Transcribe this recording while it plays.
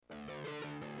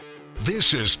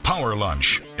This is Power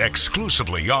Lunch,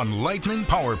 exclusively on Lightning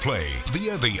Power Play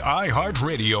via the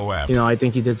iHeartRadio app. I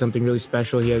think he did something really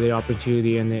special. He had the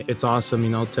opportunity, and it's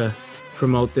awesome, to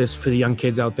promote this for the young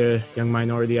kids out there, young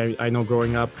minority. I know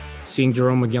growing up, seeing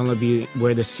Jerome McGinley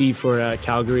wear the C for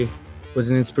Calgary was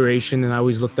an inspiration, and I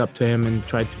always looked up to him and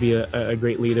tried to be a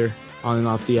great leader on and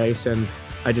off the ice. And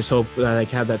I just hope that I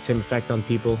can have that same effect on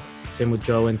people. Same with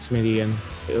Joe and Smitty, and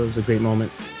it was a great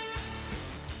moment.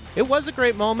 It was a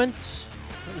great moment.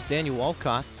 It was Daniel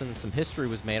Walcott's, and some history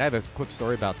was made. I have a quick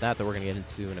story about that we're going to get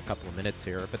into in a couple of minutes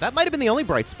here. But that might have been the only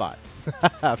bright spot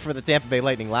for the Tampa Bay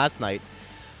Lightning last night.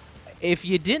 If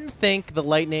you didn't think the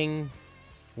Lightning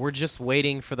were just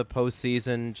waiting for the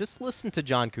postseason, just listen to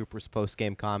John Cooper's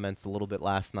post-game comments a little bit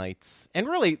last night. And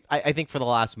really, I think for the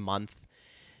last month,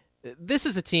 this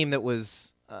is a team that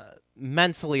was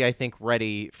mentally, I think,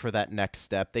 ready for that next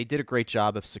step. They did a great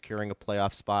job of securing a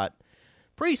playoff spot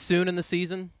pretty soon in the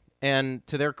season, and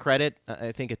to their credit,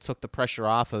 I think it took the pressure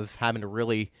off of having to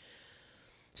really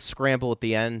scramble at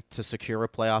the end to secure a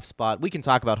playoff spot. We can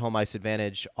talk about home ice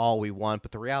advantage all we want,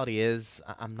 but the reality is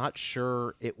I'm not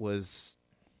sure it was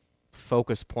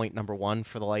focus point number one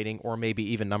for the Lightning, or maybe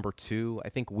even number two. I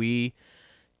think we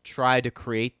tried to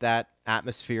create that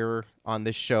atmosphere on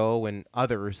this show and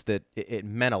others that it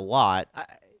meant a lot.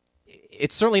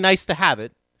 It's certainly nice to have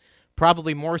it.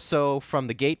 Probably more so from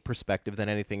the gate perspective than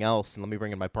anything else. And let me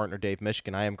bring in my partner, Dave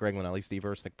Mishkin. I am Greg Linnelli, Steve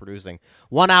Ersnick producing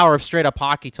 1 hour of straight-up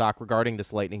hockey talk regarding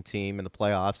this Lightning team and the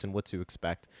playoffs and what to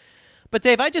expect. But,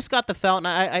 Dave, I just got the felt, and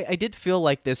I did feel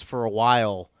like this for a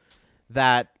while,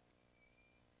 that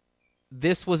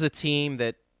this was a team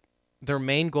that their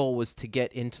main goal was to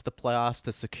get into the playoffs,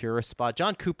 to secure a spot.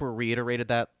 John Cooper reiterated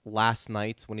that last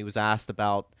night when he was asked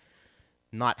about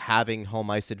not having home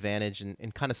ice advantage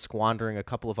and kind of squandering a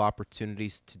couple of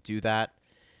opportunities to do that.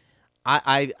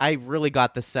 I really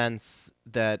got the sense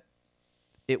that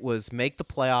it was make the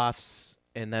playoffs,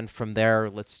 and then from there,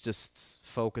 let's just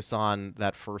focus on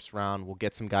that first round. We'll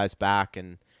get some guys back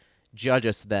and judge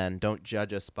us then. Don't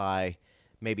judge us by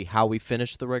maybe how we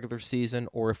finish the regular season,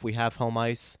 or if we have home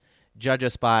ice. Judge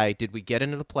us by, did we get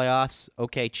into the playoffs?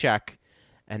 Okay, check.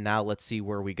 And now let's see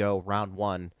where we go round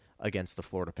one against the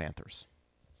Florida Panthers.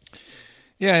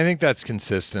 Yeah, I think that's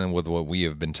consistent with what we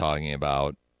have been talking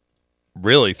about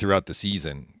really throughout the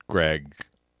season, Greg,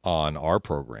 on our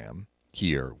program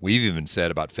here. We've even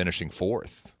said about finishing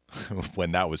fourth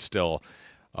when that was still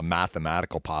a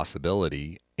mathematical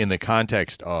possibility in the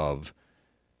context of,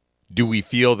 do we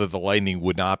feel that the Lightning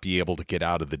would not be able to get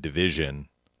out of the division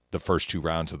the first two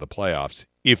rounds of the playoffs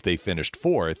if they finished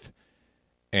fourth?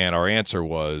 And our answer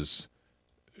was,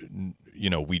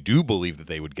 we do believe that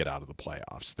they would get out of the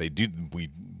playoffs. They do.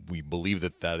 We believe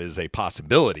that is a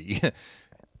possibility,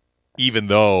 even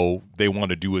though they want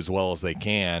to do as well as they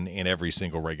can in every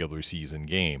single regular season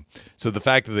game. So the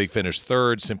fact that they finished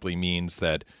third simply means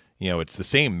that, it's the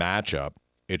same matchup.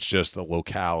 It's just the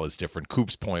locale is different.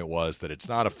 Coop's point was that it's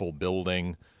not a full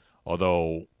building,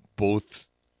 although both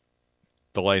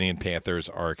the Lightning and Panthers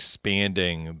are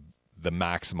expanding the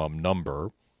maximum number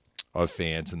of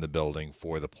fans in the building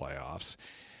for the playoffs.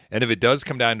 And if it does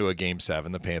come down to a Game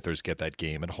 7, the Panthers get that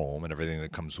game at home and everything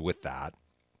that comes with that,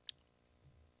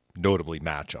 notably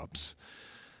matchups.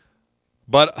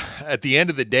 But at the end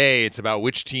of the day, it's about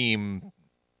which team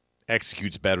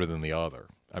executes better than the other.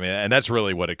 And that's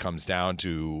really what it comes down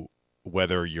to,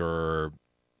 whether you're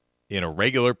in a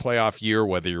regular playoff year,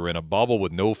 whether you're in a bubble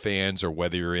with no fans, or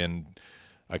whether you're in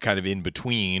a kind of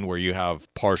in-between where you have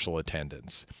partial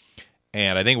attendance.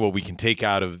 And I think what we can take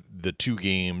out of the two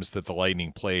games that the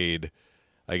Lightning played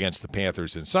against the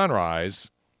Panthers and Sunrise,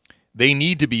 they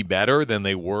need to be better than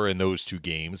they were in those two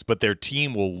games, but their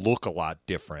team will look a lot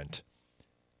different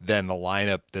than the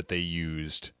lineup that they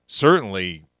used,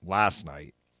 certainly last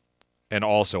night and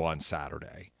also on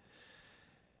Saturday.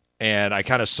 And I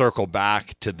kind of circle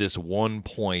back to this one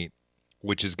point,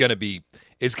 which is going to be,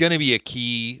 it's going to be a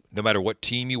key no matter what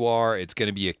team you are. It's going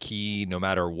to be a key no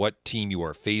matter what team you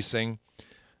are facing.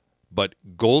 But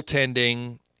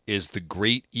goaltending is the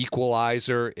great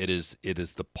equalizer. It is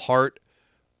the part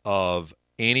of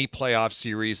any playoff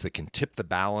series that can tip the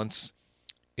balance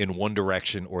in one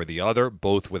direction or the other,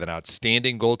 both with an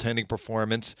outstanding goaltending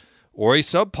performance or a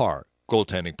subpar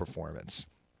goaltending performance.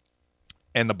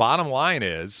 And the bottom line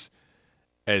is,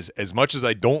 as much as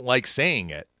I don't like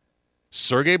saying it,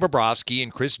 Sergei Bobrovsky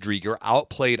and Chris Driedger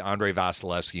outplayed Andrei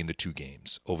Vasilevsky in the two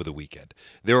games over the weekend.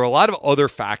 There are a lot of other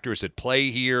factors at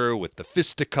play here with the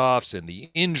fisticuffs and the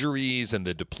injuries and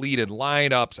the depleted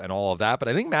lineups and all of that. But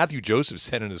I think Matthew Joseph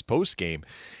said in his postgame,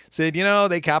 said,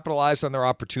 they capitalized on their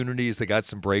opportunities. They got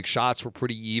some break shots, were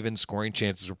pretty even. Scoring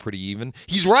chances were pretty even.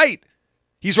 He's right.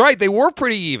 They were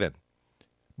pretty even.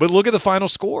 But look at the final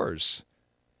scores.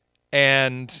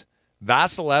 And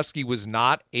Vasilevsky was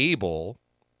not able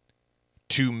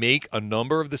to make a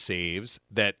number of the saves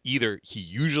that either he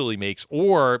usually makes,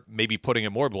 or maybe putting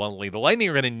it more bluntly, the Lightning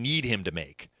are going to need him to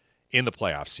make in the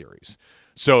playoff series.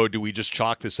 So do we just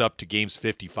chalk this up to games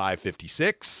 55,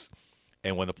 56?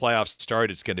 And when the playoffs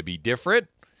start, it's going to be different?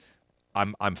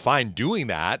 I'm fine doing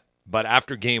that. But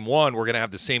after game one, we're going to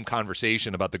have the same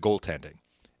conversation about the goaltending.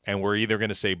 And we're either going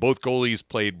to say both goalies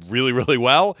played really, really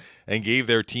well and gave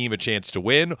their team a chance to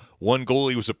win. One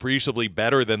goalie was appreciably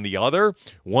better than the other.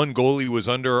 One goalie was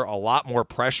under a lot more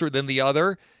pressure than the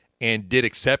other and did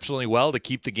exceptionally well to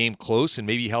keep the game close and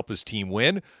maybe help his team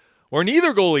win. Or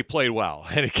neither goalie played well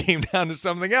and it came down to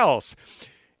something else.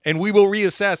 And we will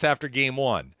reassess after game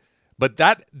one. But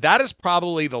that is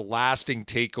probably the lasting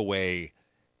takeaway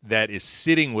that is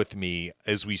sitting with me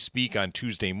as we speak on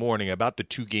Tuesday morning about the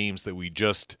two games that we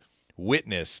just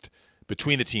witnessed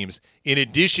between the teams, in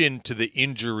addition to the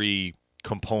injury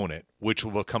component, which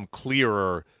will become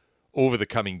clearer over the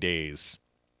coming days,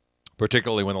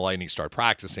 particularly when the Lightning start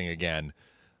practicing again.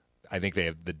 I think they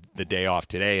have the day off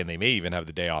today, and they may even have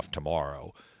the day off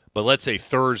tomorrow. But let's say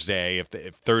Thursday, if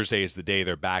Thursday is the day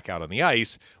they're back out on the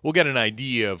ice, we'll get an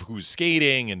idea of who's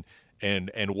skating and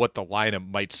what the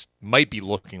lineup might be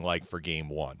looking like for game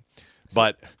one.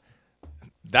 But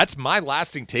that's my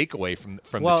lasting takeaway from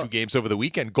the two games over the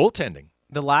weekend. Goaltending.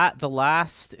 The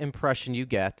last impression you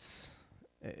get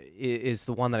is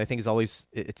the one that I think is always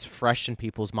it's fresh in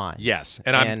people's minds. Yes,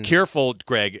 and I'm careful,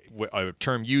 Greg, a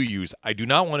term you use. I do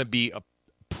not want to be a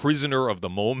prisoner of the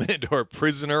moment or a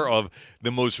prisoner of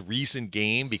the most recent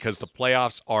game because the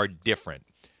playoffs are different.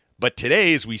 But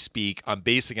today, as we speak, I'm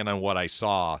basing it on what I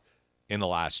saw in the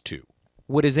last two.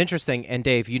 What is interesting, and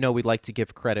Dave, we'd like to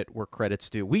give credit where credit's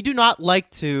due. We do not like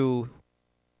to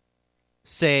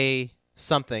say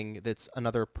something that's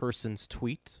another person's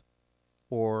tweet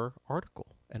or article,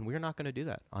 and we're not going to do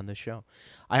that on this show.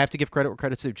 I have to give credit where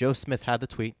credit's due. Joe Smith had the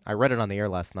tweet. I read it on the air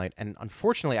last night, and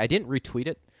unfortunately, I didn't retweet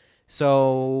it,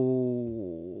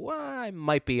 so I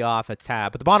might be off a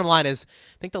tab. But the bottom line is,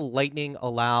 I think the Lightning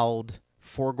allowed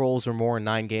 4 goals or more in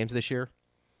 9 games this year.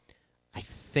 I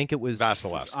think it was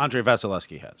Vasilevsky. Andrei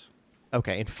Vasilevsky has.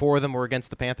 Okay, and 4 of them were against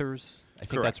the Panthers. I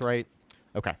think Correct. that's right.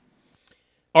 Okay.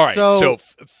 All right. So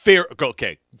fair.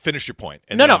 Okay, finish your point.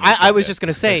 No. I was just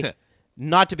going to say,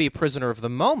 not to be a prisoner of the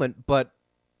moment, but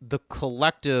the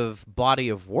collective body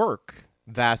of work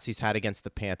Vasi's had against the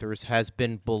Panthers has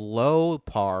been below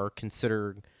par,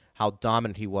 considering how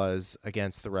dominant he was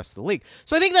against the rest of the league.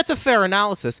 So I think that's a fair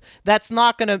analysis. That's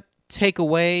not going to take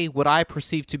away what I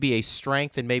perceive to be a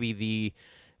strength and maybe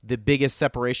the biggest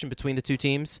separation between the two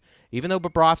teams. Even though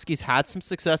Bobrovsky's had some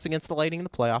success against the Lightning in the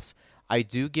playoffs, I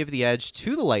do give the edge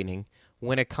to the Lightning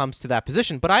when it comes to that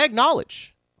position. But I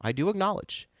do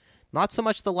acknowledge, not so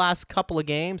much the last couple of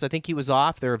games. I think he was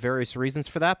off. There are various reasons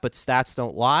for that, but stats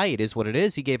don't lie. It is what it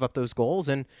is. He gave up those goals,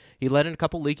 and he let in a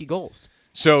couple leaky goals.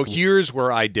 So here's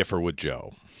where I differ with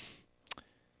Joe.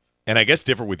 And I guess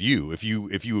differ with you if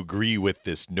you agree with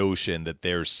this notion that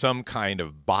there's some kind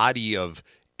of body of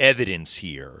evidence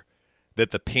here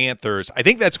that the Panthers, I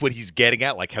think that's what he's getting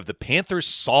at, like have the Panthers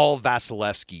solved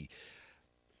Vasilevsky?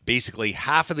 Basically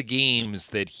half of the games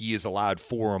that he is allowed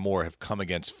 4 or more have come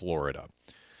against Florida.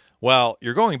 Well,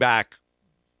 you're going back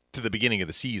to the beginning of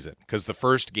the season because the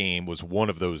first game was one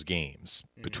of those games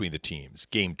between the teams,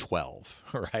 game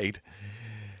 12, right?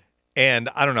 And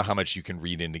I don't know how much you can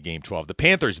read into Game 12. The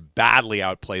Panthers badly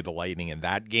outplayed the Lightning in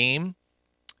that game,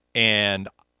 and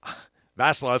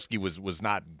Vasilevsky was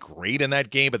not great in that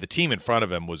game, but the team in front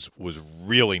of him was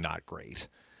really not great.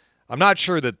 I'm not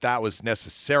sure that was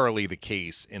necessarily the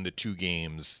case in the 2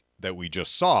 games that we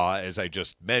just saw. As I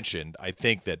just mentioned, I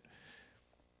think that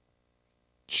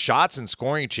shots and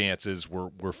scoring chances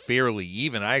were fairly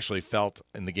even. I actually felt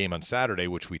in the game on Saturday,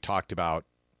 which we talked about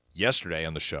yesterday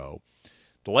on the show,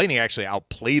 the Lightning actually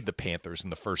outplayed the Panthers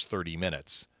in the first 30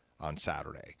 minutes on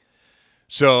Saturday.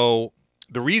 So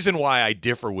the reason why I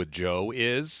differ with Joe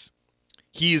is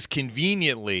he is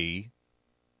conveniently,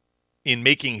 in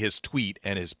making his tweet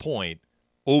and his point,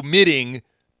 omitting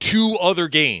 2 other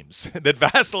games that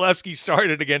Vasilevsky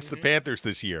started against the Panthers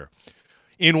this year.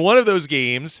 In one of those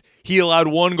games, he allowed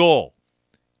 1 goal,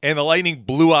 and the Lightning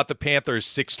blew out the Panthers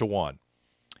 6-1.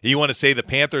 You want to say the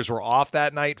Panthers were off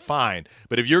that night? Fine.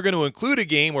 But if you're going to include a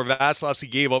game where Vasilevsky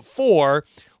gave up 4,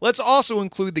 let's also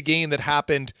include the game that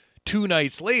happened 2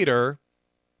 nights later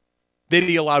that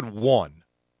he allowed 1.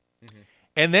 Mm-hmm.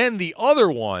 And then the other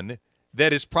one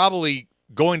that is probably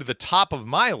going to the top of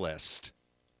my list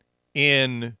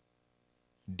in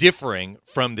differing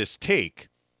from this take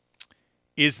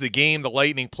is the game the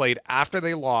Lightning played after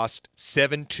they lost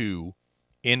 7-2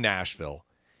 in Nashville.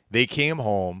 They came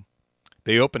home.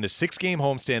 They opened a 6-game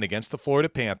homestand against the Florida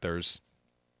Panthers,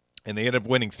 and they ended up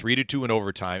winning 3-2 in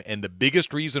overtime. And the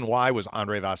biggest reason why was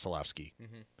Andrei Vasilevskiy.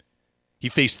 Mm-hmm. He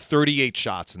faced 38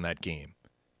 shots in that game.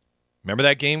 Remember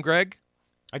that game, Greg?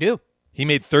 I do. He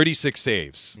made 36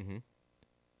 saves. Mm-hmm.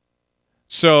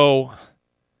 So,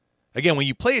 again, when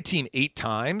you play a team 8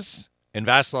 times, and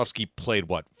Vasilevskiy played,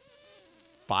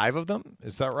 5 of them?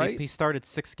 Is that right? He started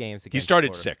 6 games against He started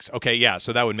Florida. 6. Okay, yeah,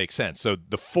 so that would make sense. So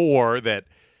the 4 that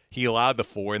he allowed the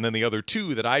 4, and then the other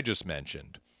 2 that I just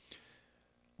mentioned.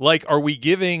 Like, are we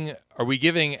giving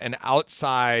an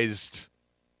outsized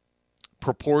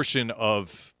proportion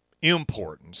of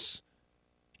importance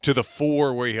to the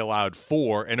 4 where he allowed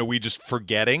 4, and are we just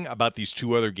forgetting about these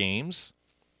 2 other games?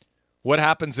 What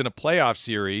happens in a playoff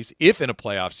series, if in a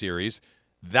playoff series,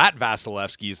 that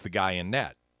Vasilevskiy is the guy in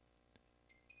net?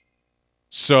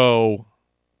 So,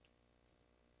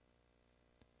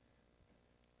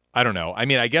 I don't know. I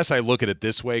mean, I guess I look at it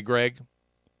this way, Greg.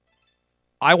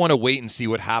 I want to wait and see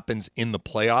what happens in the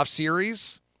playoff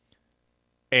series.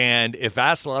 And if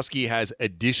Vasilevskiy has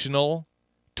additional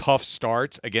tough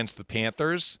starts against the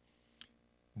Panthers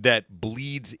that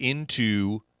bleeds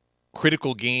into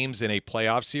critical games in a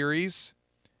playoff series,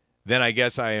 then I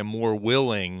guess I am more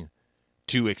willing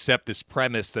to accept this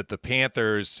premise that the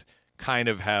Panthers kind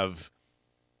of have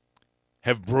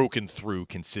broken through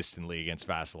consistently against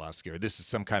Vasilevskiy, or this is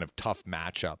some kind of tough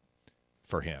matchup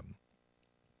for him.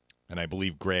 And I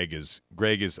believe Greg is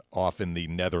off in the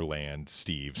Netherlands,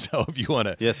 Steve. So if you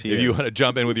want to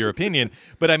jump in with your opinion,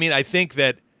 but I mean, I think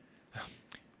that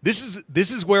this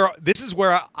is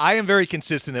where I am very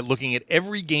consistent at looking at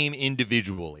every game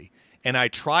individually, and I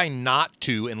try not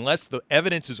to, unless the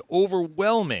evidence is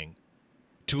overwhelming,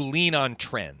 to lean on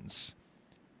trends.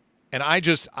 And I'm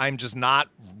just not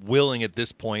willing at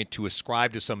this point to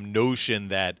ascribe to some notion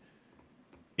that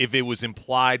if it was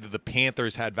implied that the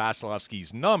Panthers had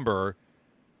Vasilevskiy's number,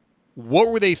 what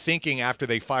were they thinking after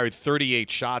they fired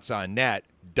 38 shots on net,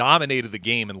 dominated the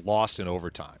game, and lost in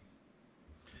overtime?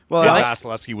 Well,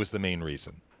 Vasilevskiy was the main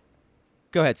reason.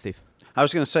 Go ahead, Steve. I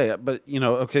was going to say, but,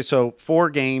 okay, so 4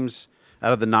 games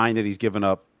out of the 9 that he's given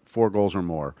up, 4 goals or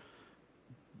more.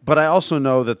 But I also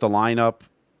know that the lineup,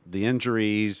 the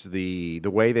injuries, the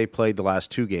way they played the last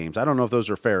 2 games, I don't know if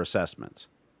those are fair assessments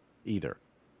either.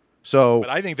 But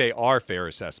I think they are fair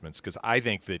assessments because I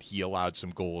think that he allowed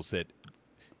some goals that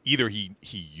either he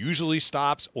usually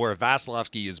stops, or if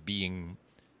Vasilevskiy is being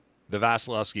the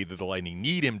Vasilevskiy that the Lightning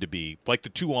need him to be, like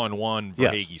the 2-on-1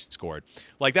 Verhaeghe scored.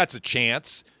 Like, that's a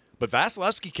chance, but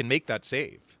Vasilevskiy can make that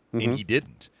save, and he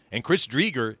didn't. And Chris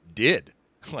Driedger did.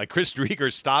 Like, Chris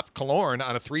Driedger stopped Killorn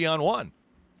on a 3-on-1.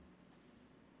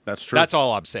 That's true. That's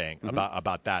all I'm saying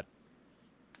about that.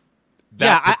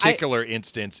 Particular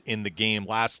instance in the game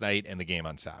last night and the game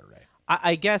on Saturday.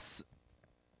 I guess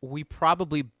we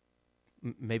probably,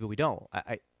 maybe we don't.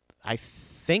 I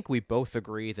think we both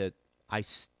agree that I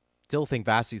still think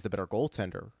Vasi's the better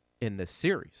goaltender in this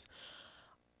series.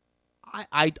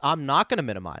 I'm not going to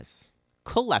minimize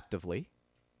collectively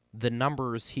the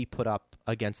numbers he put up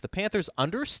against the Panthers,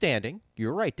 understanding,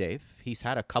 you're right, Dave, he's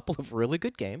had a couple of really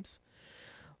good games,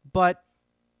 but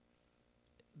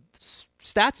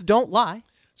stats don't lie.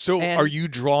 So are you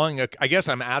drawing I guess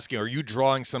I'm asking, are you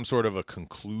drawing some sort of a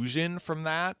conclusion from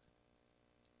that?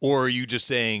 Or are you just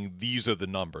saying these are the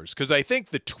numbers? Because I think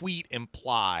the tweet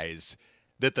implies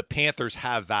that the Panthers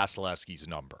have Vasilevskiy's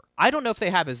number. I don't know if they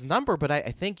have his number, but I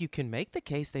think you can make the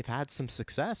case they've had some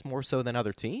success, more so than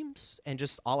other teams, and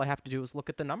just all I have to do is look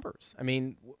at the numbers. I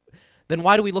mean, then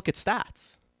why do we look at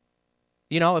stats?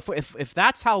 If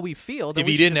that's how we feel, then if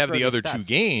he didn't have the other 2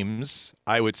 games,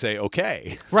 I would say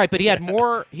okay. Right, but he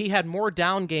had more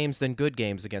down games than good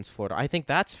games against Florida. I think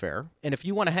that's fair. And if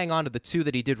you want to hang on to the 2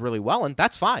 that he did really well in,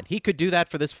 that's fine. He could do that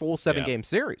for this full 7-game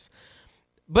series.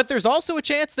 But there's also a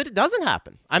chance that it doesn't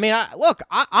happen. I mean,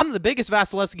 I'm the biggest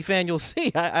Vasilevskiy fan you'll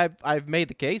see. I've made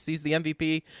the case. He's the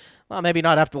MVP. Well, maybe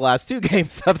not after the last 2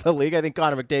 games of the league. I think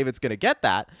Connor McDavid's going to get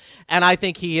that. And I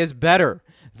think he is better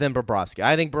than Bobrovsky.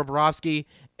 I think Bobrovsky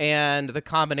and the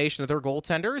combination of their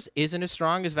goaltenders isn't as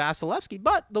strong as Vasilevskiy.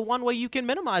 But the one way you can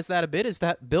minimize that a bit is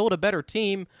to build a better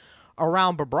team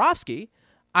around Bobrovsky.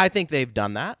 I think they've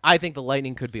done that. I think the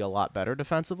Lightning could be a lot better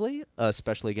defensively,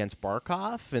 especially against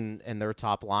Barkov and their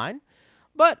top line.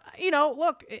 But,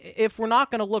 look, if we're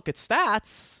not going to look at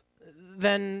stats,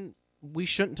 then we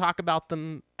shouldn't talk about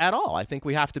them at all. I think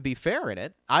we have to be fair in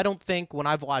it. I don't think when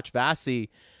I've watched Vasi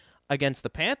against the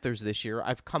Panthers this year,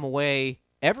 I've come away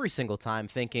every single time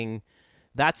thinking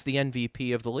that's the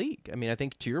MVP of the league. I mean, I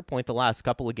think to your point, the last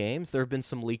couple of games, there have been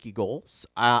some leaky goals.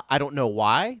 I don't know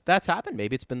why that's happened.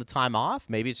 Maybe it's been the time off.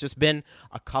 Maybe it's just been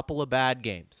a couple of bad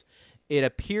games. It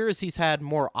appears he's had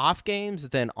more off games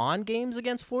than on games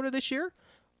against Florida this year.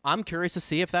 I'm curious to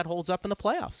see if that holds up in the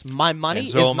playoffs. My money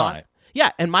is not.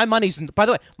 Yeah, and my money's, by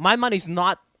the way, my money's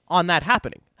not on that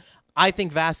happening. I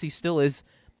think Vasi still is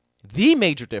the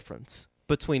major difference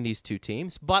between these two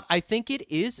teams, but I think it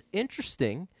is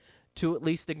interesting to at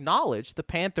least acknowledge the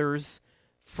Panthers,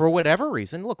 for whatever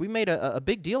reason. Look, we made a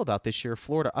big deal about this year,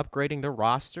 Florida upgrading their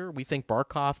roster. We think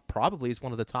Barkov probably is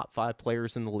one of the top 5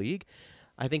 players in the league.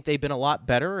 I think they've been a lot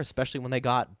better, especially when they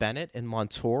got Bennett and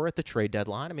Montour at the trade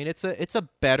deadline. I mean, it's a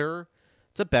better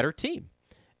team.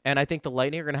 And I think the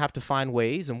Lightning are going to have to find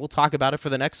ways, and we'll talk about it for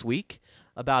the next week,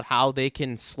 about how they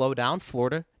can slow down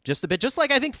Florida just a bit. Just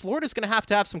like I think Florida's going to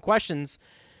have some questions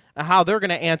how they're going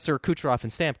to answer Kucherov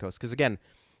and Stamkos. Because, again,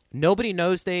 nobody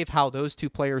knows, Dave, how those two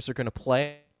players are going to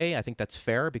play. I think that's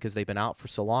fair because they've been out for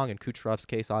so long. In Kucherov's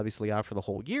case, obviously out for the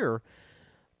whole year.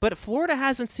 But Florida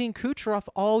hasn't seen Kucherov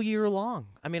all year long.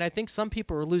 I mean, I think some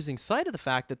people are losing sight of the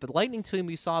fact that the Lightning team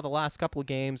we saw the last couple of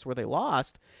games where they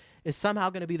lost is somehow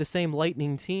going to be the same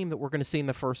Lightning team that we're going to see in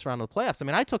the first round of the playoffs. I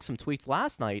mean, I took some tweets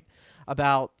last night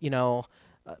about,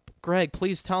 Greg,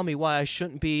 please tell me why I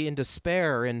shouldn't be in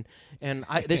despair, and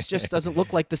this just doesn't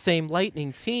look like the same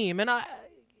Lightning team. And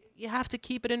you have to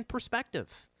keep it in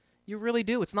perspective. You really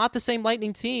do. It's not the same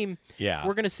Lightning team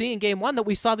we're going to see in Game 1 that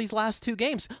we saw these last 2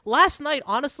 games. Last night,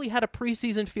 honestly, had a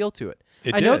preseason feel to it.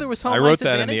 I know there was home ice advantage.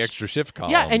 I wrote that in the extra shift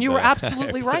column. Yeah, and you were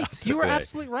absolutely right. You were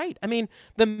absolutely right. I mean,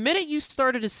 the minute you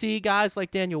started to see guys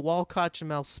like Daniel Walcott,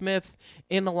 Jamel Smith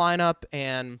in the lineup,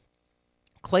 and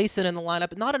Clayson in the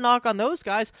lineup, not a knock on those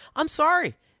guys, I'm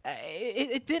sorry.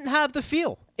 It didn't have the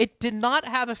feel. It did not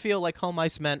have a feel like home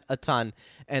ice meant a ton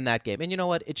in that game. And you know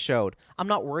what? It showed. I'm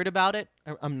not worried about it.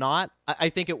 I'm not. I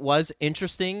think it was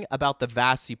interesting about the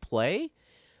Vasi play,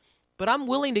 but I'm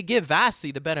willing to give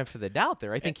Vasi the benefit of the doubt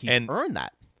there. I think he's earned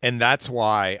that. And that's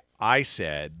why I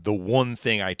said the one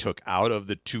thing I took out of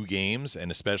the 2 games,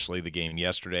 and especially the game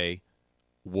yesterday,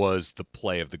 was the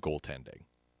play of the goaltending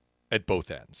at both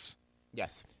ends.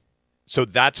 Yes. So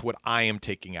that's what I am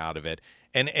taking out of it.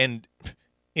 And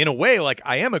in a way, like,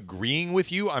 I am agreeing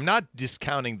with you. I'm not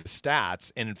discounting the stats.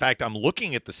 And in fact, I'm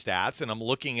looking at the stats, and I'm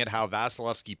looking at how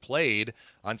Vasilevsky played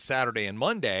on Saturday and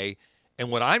Monday.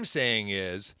 And what I'm saying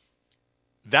is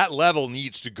that level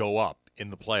needs to go up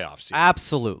in the playoff series.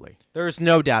 Absolutely. There's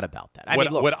no doubt about that.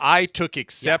 What I took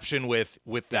exception with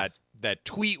that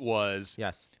tweet was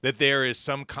that there is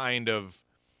some kind of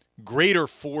greater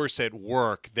force at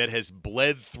work that has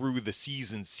bled through the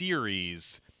season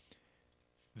series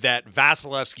that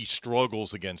Vasilevsky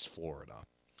struggles against Florida.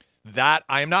 That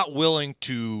I am not willing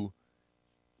to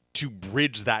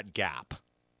bridge that gap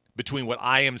between what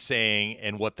I am saying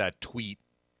and what that tweet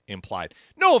implied.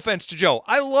 No offense to Joe.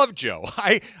 I love Joe.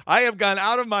 I have gone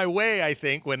out of my way, I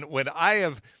think, when I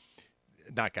have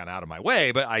not gone out of my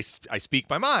way, but I speak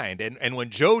my mind. And when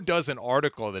Joe does an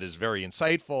article that is very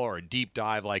insightful or a deep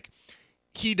dive, like,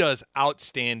 he does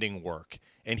outstanding work.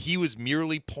 And he was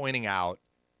merely pointing out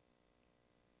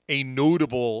a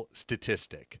notable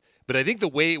statistic. But I think the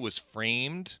way it was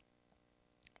framed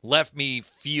left me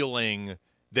feeling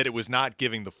that it was not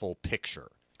giving the full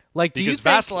picture. Like, because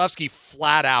Vasilevsky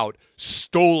flat out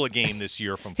stole a game this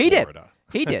year from Florida.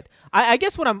 He did. I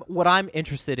guess what I'm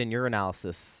interested in your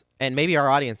analysis, and maybe our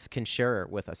audience can share it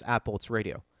with us at Bolts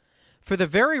Radio, for the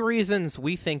very reasons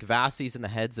we think Vasi's in the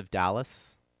heads of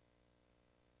Dallas,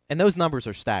 and those numbers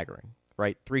are staggering,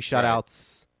 right? 3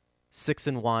 shutouts,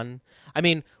 6-1. I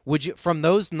mean, from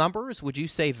those numbers, would you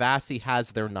say Vasi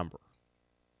has their number?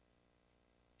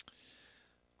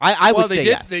 I would say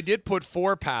yes. They did put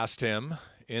 4 past him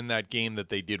in that game that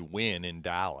they did win in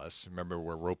Dallas. Remember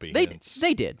where Ropey they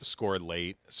did scored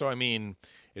late. So I mean,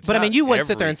 it's but not I mean, you wouldn't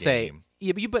sit there and game. say,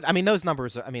 yeah, but I mean, those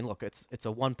numbers. I mean, look, it's a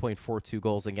 1.42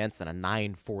 goals against and a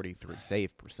 943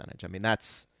 save percentage. I mean,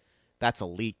 that's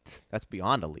elite. That's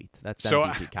beyond elite. That's so.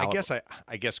 MVP caliber.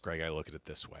 I guess, Greg, I look at it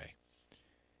this way: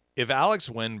 if Alex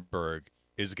Wennberg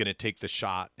is going to take the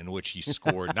shot in which he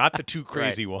scored, not the 2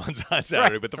 crazy ones on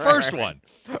Saturday, but the first one,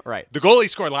 right? The goal he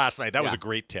scored last night. That was a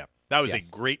great tip. That was a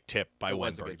great tip by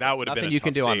Wennberg. That would have been a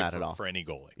tough save for any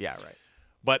goalie. Yeah, right.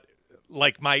 But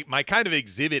like my kind of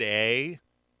exhibit A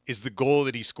is the goal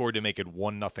that he scored to make it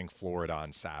 1-0 Florida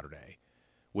on Saturday,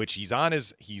 which he's on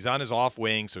his off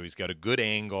wing, so he's got a good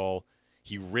angle.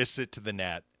 He risks it to the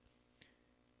net.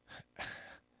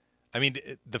 I mean,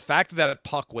 the fact that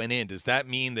puck went in, does that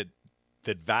mean that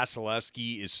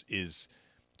Vasilevsky is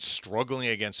struggling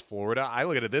against Florida? I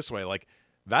look at it this way, like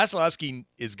Vasilevsky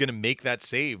is going to make that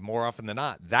save more often than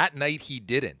not. That night he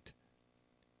didn't.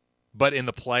 But in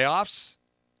the playoffs,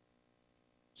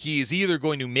 he is either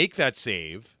going to make that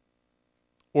save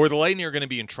or the Lightning are going to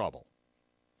be in trouble.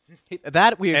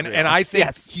 That we agree and on. I think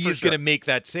Yes, he is going to make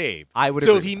that save. I would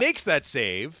So agree if he with that. makes that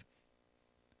save,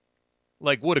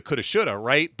 like woulda, coulda, shoulda,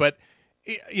 right? But,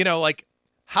 like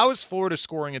how is Florida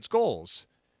scoring its goals?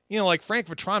 Like Frank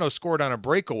Vetrano scored on a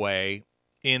breakaway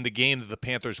in the game that the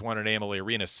Panthers won at Amalie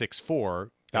Arena 6-4.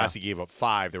 Vasi gave up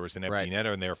 5. There was an empty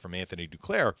netter in there from Anthony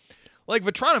Duclair. Like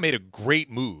Vetrano made a great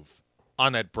move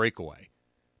on that breakaway.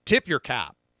 Tip your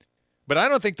cap. But I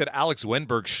don't think that Alex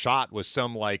Wenberg's shot was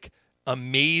some like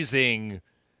amazing,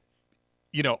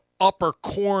 upper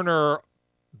corner,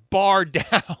 bar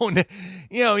down,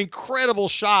 incredible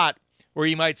shot where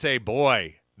you might say,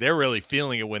 boy, they're really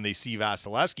feeling it when they see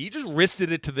Vasilevsky. He just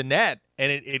wristed it to the net,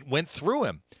 and it went through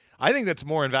him. I think that's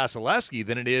more in Vasilevsky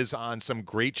than it is on some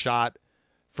great shot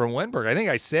from Wenberg. I think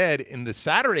I said in the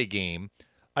Saturday game,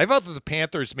 I felt that the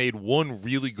Panthers made one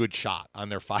really good shot on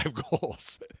their 5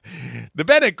 goals. The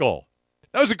Bennett goal.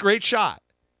 That was a great shot.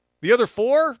 The other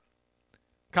 4,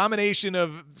 combination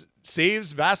of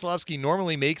saves Vasilevsky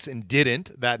normally makes and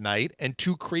didn't that night, and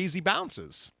 2 crazy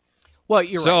bounces. Well,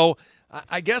 you're right. So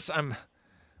I guess I'm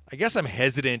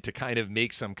hesitant to kind of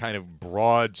make some kind of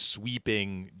broad,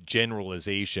 sweeping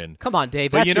generalization. Come on,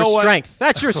 Dave. But That's you your know what? strength.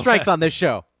 That's your strength on this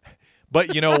show.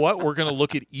 But you know what? We're going to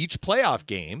look at each playoff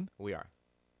game We are.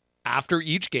 after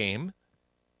each game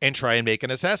and try and make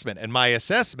an assessment. And my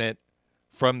assessment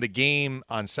from the game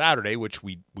on Saturday, which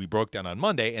we broke down on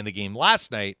Monday, and the game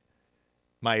last night,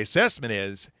 my assessment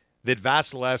is that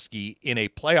Vasilevsky in a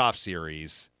playoff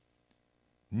series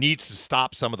needs to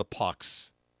stop some of the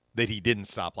pucks that he didn't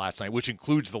stop last night, which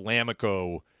includes the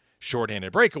Lamico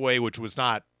shorthanded breakaway, which was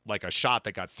not like a shot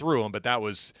that got through him, but that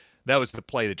was the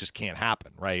play that just can't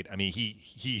happen, right? I mean,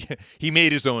 he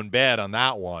made his own bed on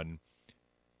that one.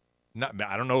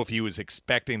 I don't know if he was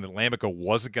expecting that Lamico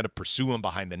wasn't going to pursue him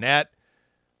behind the net.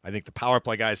 I think the power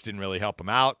play guys didn't really help him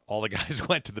out. All the guys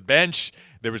went to the bench.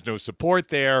 There was no support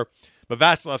there. But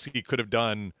Vasilevsky could have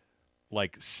done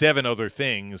like 7 other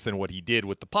things than what he did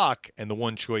with the puck, and the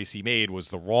one choice he made was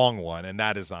the wrong one, and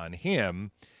that is on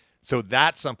him. So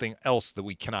that's something else that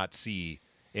we cannot see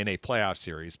in a playoff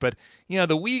series. But, the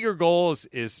Weegar goal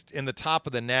is in the top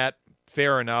of the net,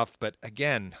 fair enough. But,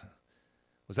 again,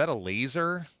 was that a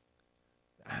laser?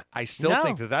 I still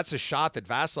think that that's a shot that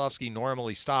Vasilevsky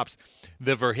normally stops.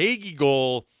 The Verhaeghe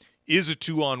goal is a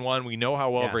 2-on-1. We know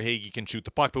how well Verhaeghe can shoot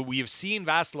the puck, but we have seen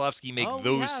Vasilevsky make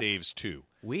those saves too.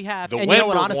 We have. The and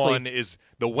Wenberg one is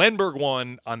the Wenberg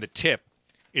one on the tip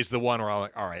is the one where I'm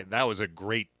like, all right, that was a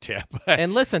great tip.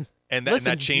 And listen, and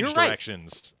that changed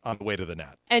directions on the way to the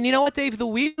net. And you know what, Dave? The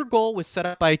Weegar goal was set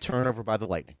up by a turnover by the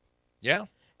Lightning. Yeah.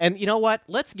 And you know what?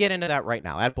 Let's get into that right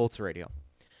now at Bolts Radio.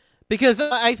 Because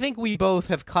I think we both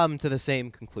have come to the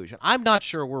same conclusion. I'm not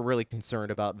sure we're really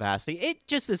concerned about Vasi. It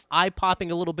just is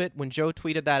eye-popping a little bit when Joe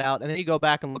tweeted that out, and then you go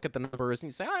back and look at the numbers, and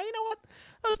you say, oh, you know what?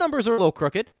 Those numbers are a little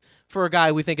crooked for a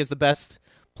guy we think is the best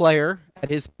player at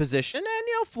his position.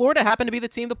 And, Florida happened to be the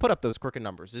team that put up those crooked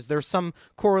numbers. Is there some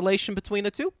correlation between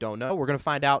the two? Don't know. We're going to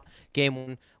find out game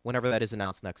 1 whenever that is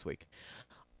announced next week.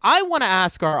 I want to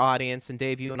ask our audience, and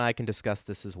Dave, you and I can discuss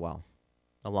this as well,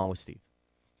 along with Steve.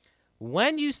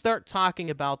 When you start talking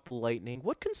about the Lightning,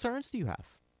 what concerns do you have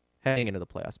heading into the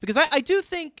playoffs? Because I do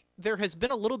think there has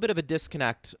been a little bit of a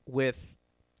disconnect with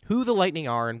who the Lightning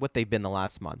are and what they've been the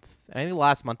last month. And I think the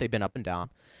last month they've been up and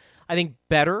down. I think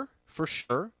better, for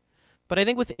sure. But I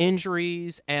think with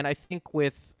injuries and I think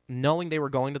with knowing they were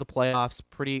going to the playoffs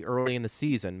pretty early in the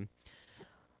season,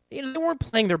 they weren't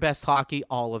playing their best hockey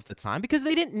all of the time because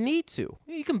they didn't need to.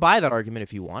 You can buy that argument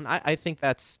if you want. I think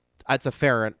that's a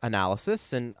fair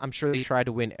analysis, and I'm sure they tried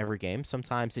to win every game.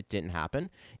 Sometimes it didn't happen.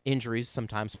 Injuries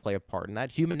sometimes play a part in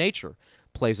that. Human nature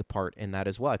plays a part in that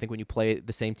as well. I think when you play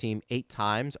the same team 8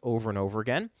 times over and over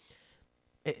again,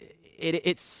 it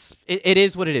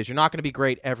is what it is. You're not going to be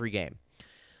great every game.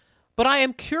 But I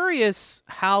am curious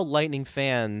how Lightning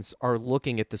fans are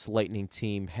looking at this Lightning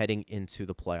team heading into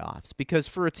the playoffs. Because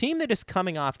for a team that is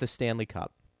coming off the Stanley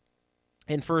Cup,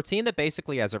 and for a team that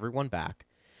basically has everyone back,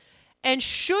 and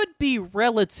should be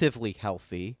relatively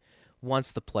healthy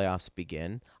once the playoffs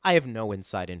begin. I have no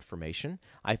inside information.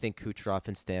 I think Kucherov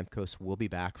and Stamkos will be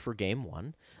back for Game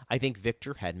 1. I think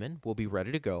Victor Hedman will be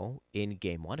ready to go in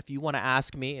Game 1. If you want to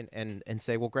ask me and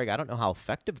say, well, Greg, I don't know how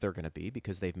effective they're going to be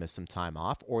because they've missed some time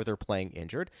off or they're playing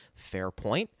injured, fair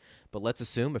point. But let's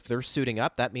assume if they're suiting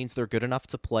up, that means they're good enough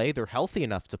to play, they're healthy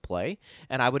enough to play,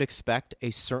 and I would expect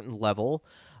a certain level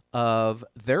of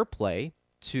their play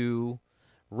to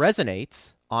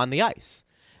resonate on the ice.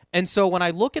 And so when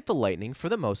I look at the Lightning, for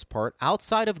the most part,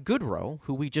 outside of Goodrow,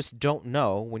 who we just don't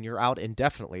know when you're out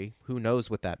indefinitely, who knows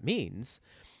what that means,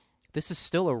 this is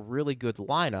still a really good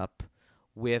lineup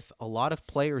with a lot of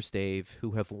players, Dave,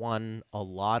 who have won a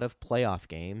lot of playoff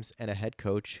games and a head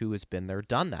coach who has been there,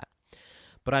 done that.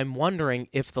 But I'm wondering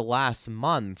if the last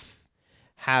month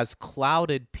has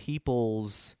clouded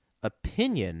people's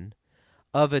opinion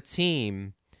of a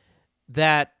team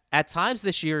that at times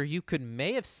this year you could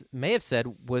may have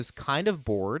said was kind of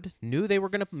bored, knew they were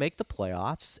going to make the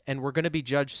playoffs, and were going to be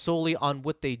judged solely on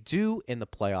what they do in the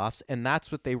playoffs, and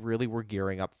that's what they really were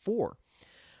gearing up for.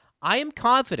 I am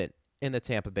confident in the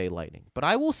Tampa Bay Lightning, but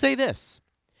I will say this.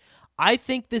 I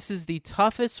think this is the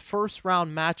toughest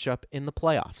first-round matchup in the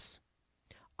playoffs.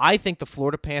 I think the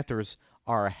Florida Panthers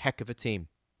are a heck of a team,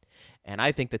 and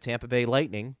I think the Tampa Bay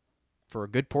Lightning, for a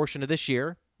good portion of this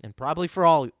year, and probably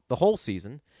for the whole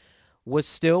season, was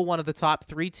still one of the top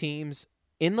 3 teams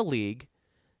in the league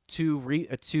to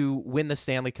win the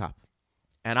Stanley Cup.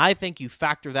 And I think you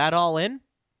factor that all in,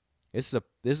 this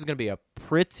is going to be a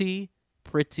pretty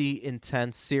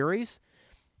intense series.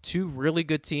 2 really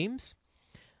good teams.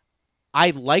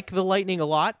 I like the Lightning a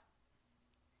lot.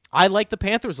 I like the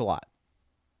Panthers a lot.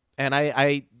 And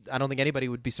I don't think anybody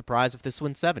would be surprised if this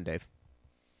wins 7, Dave.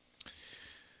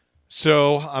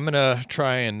 So I'm going to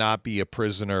try and not be a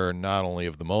prisoner not only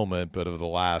of the moment, but of the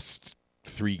last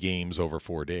 3 games over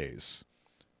 4 days.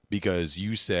 Because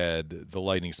you said the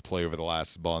Lightning's play over the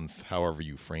last month, however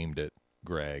you framed it,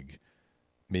 Greg,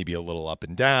 maybe a little up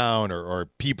and down, or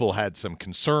people had some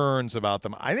concerns about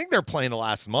them. I think they're playing the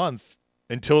last month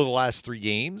until the last 3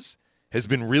 games has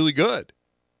been really good.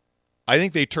 I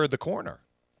think they turned the corner.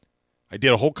 I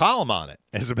did a whole column on it,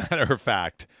 as a matter of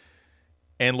fact.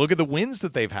 And look at the wins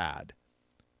that they've had.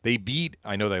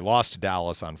 I know they lost to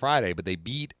Dallas on Friday, but they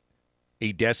beat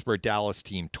a desperate Dallas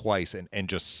team twice and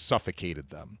just suffocated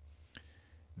them.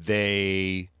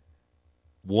 They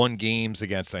won games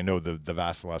against, I know the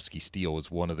Vasilevsky steal was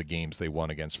one of the games they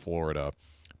won against Florida,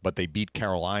 but they beat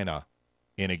Carolina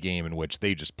in a game in which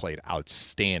they just played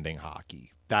outstanding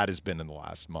hockey. That has been in the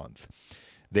last month.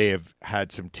 They have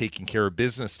had some taking care of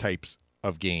business types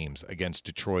of games against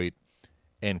Detroit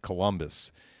and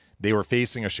Columbus. They were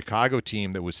facing a Chicago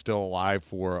team that was still alive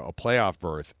for a playoff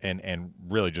berth and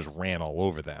really just ran all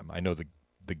over them. I know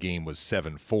the game was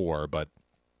 7-4, but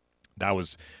that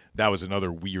was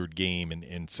another weird game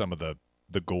in some of the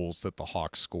goals that the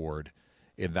Hawks scored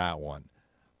in that one.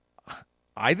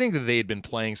 I think that they had been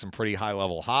playing some pretty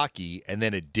high-level hockey, and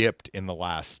then it dipped in the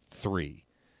last 3.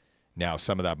 Now,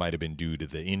 some of that might have been due to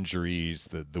the injuries,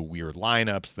 the weird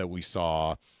lineups that we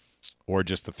saw, or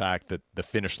just the fact that the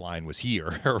finish line was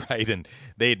here, right? And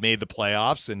they had made the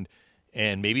playoffs,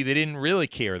 and maybe they didn't really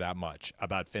care that much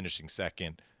about finishing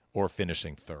second or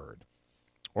finishing third.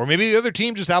 Or maybe the other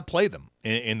team just outplayed them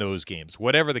in those games.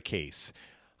 Whatever the case,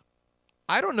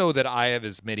 I don't know that I have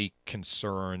as many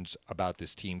concerns about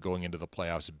this team going into the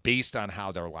playoffs based on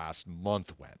how their last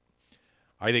month went.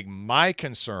 I think my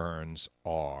concerns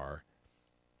are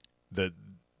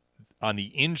on the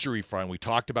injury front. We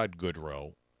talked about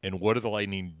Goodrow. And what are the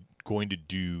Lightning going to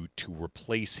do to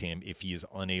replace him if he is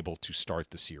unable to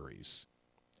start the series?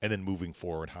 And then moving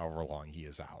forward, however long he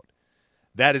is out.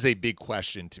 That is a big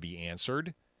question to be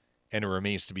answered. And it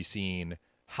remains to be seen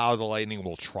how the Lightning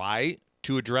will try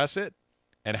to address it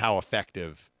and how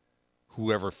effective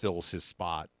whoever fills his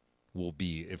spot will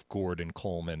be if Gord and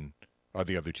Coleman are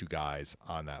the other 2 guys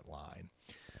on that line.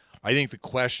 I think the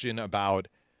question about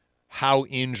how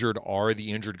injured are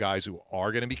the injured guys who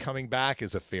are going to be coming back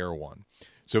is a fair one.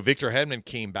 So Victor Hedman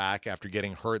came back after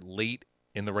getting hurt late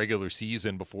in the regular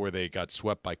season before they got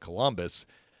swept by Columbus,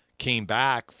 came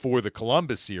back for the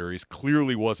Columbus series,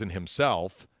 clearly wasn't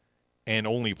himself, and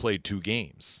only played 2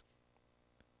 games.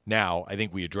 Now, I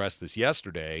think we addressed this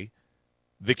yesterday.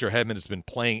 Victor Hedman has been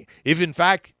playing. If, in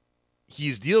fact,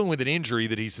 he's dealing with an injury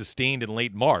that he sustained in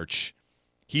late March,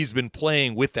 he's been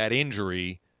playing with that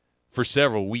injury for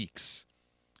several weeks,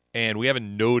 and we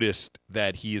haven't noticed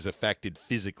that he is affected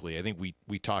physically. I think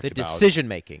we talked about decision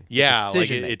making. Yeah,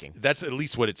 that's at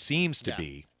least what it seems to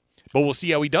be. But we'll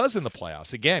see how he does in the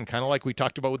playoffs. Again, kind of like we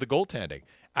talked about with the goaltending.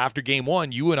 After game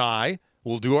 1, you and I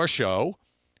will do our show,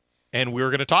 And we're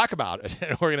going to talk about it.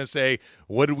 And we're going to say,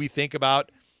 what did we think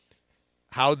about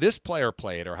how this player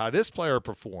played or how this player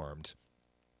performed?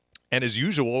 And as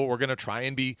usual, we're going to try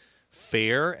and be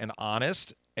fair and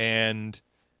honest and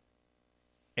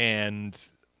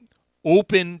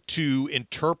open to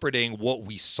interpreting what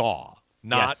we saw,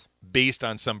 not based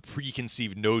on some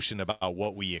preconceived notion about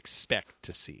what we expect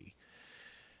to see.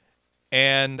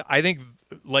 And I think,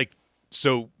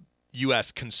 you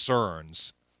ask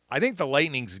concerns. I think the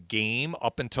Lightning's game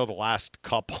up until the last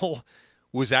couple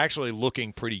was actually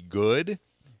looking pretty good.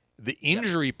 The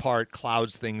injury part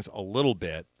clouds things a little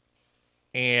bit.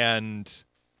 And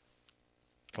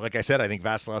like I said, I think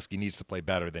Vasilevsky needs to play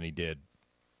better than he did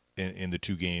in the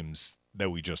 2 games that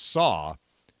we just saw.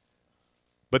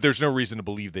 But there's no reason to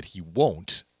believe that he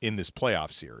won't in this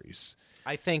playoff series.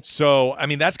 I think so. I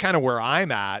mean, that's kind of where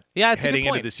I'm at heading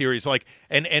into the series. Like,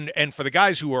 and for the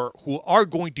guys who are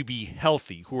going to be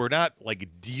healthy, who are not like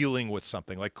dealing with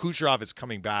something like Kucherov is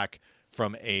coming back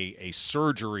from a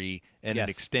surgery and an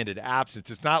extended absence.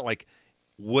 It's not like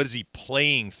what is he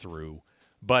playing through,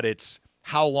 but it's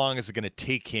how long is it going to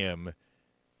take him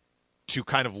to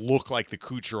kind of look like the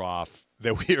Kucherov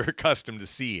that we are accustomed to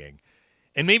seeing.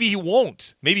 And maybe he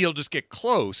won't. Maybe he'll just get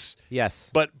close. Yes.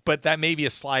 But that may be a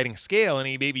sliding scale, and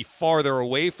he may be farther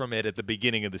away from it at the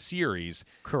beginning of the series.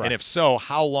 Correct. And if so,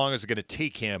 how long is it going to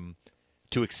take him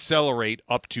to accelerate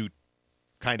up to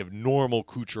kind of normal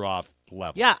Kucherov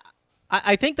level? Yeah,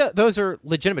 I think that those are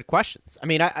legitimate questions. I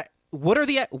mean, what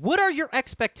are your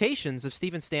expectations of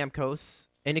Steven Stamkos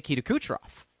and Nikita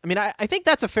Kucherov? I mean, I think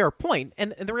that's a fair point.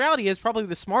 And the reality is probably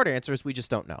the smart answer is we just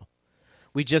don't know.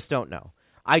 We just don't know.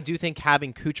 I do think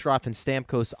having Kucherov and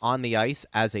Stamkos on the ice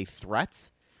as a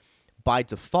threat by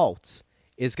default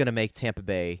is going to make Tampa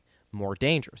Bay more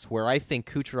dangerous. Where I think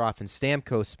Kucherov and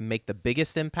Stamkos make the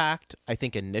biggest impact, I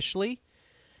think initially,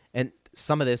 and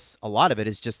some of this, a lot of it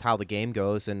is just how the game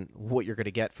goes and what you're going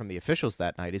to get from the officials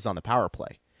that night is on the power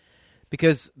play.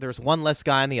 Because there's one less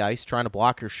guy on the ice trying to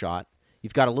block your shot.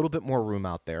 You've got a little bit more room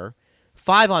out there.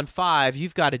 5-on-5,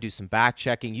 you've got to do some back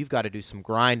checking. You've got to do some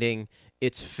grinding.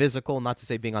 It's physical, not to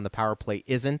say being on the power play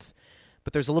isn't,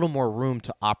 but there's a little more room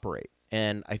to operate.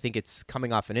 And I think it's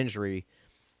coming off an injury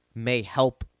may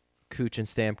help Kuch and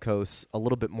Stamkos a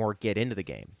little bit more get into the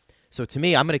game. So to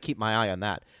me, I'm going to keep my eye on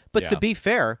that. But to be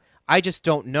fair, I just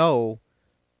don't know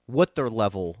what their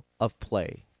level of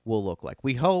play will look like.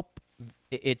 We hope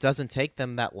it doesn't take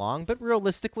them that long, but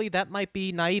realistically, that might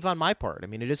be naive on my part. I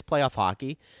mean, it is playoff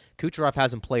hockey. Kucherov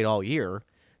hasn't played all year.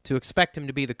 To expect him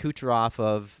to be the Kucherov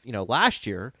of last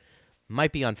year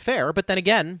might be unfair. But then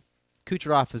again,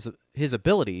 Kucherov, his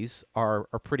abilities are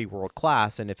pretty world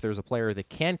class, and if there's a player that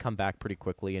can come back pretty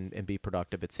quickly and be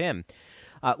productive, it's him.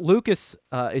 Lucas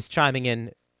is chiming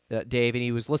in, Dave, and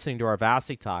he was listening to our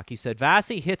Vasi talk. He said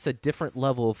Vasi hits a different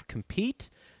level of compete,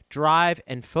 drive,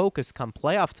 and focus come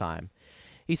playoff time.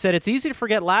 He said it's easy to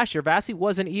forget last year Vasi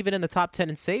wasn't even in the top 10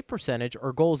 in save percentage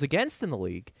or goals against in the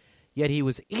league. Yet he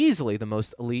was easily the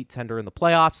most elite tender in the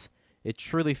playoffs. It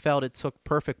truly felt it took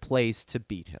perfect plays to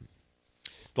beat him.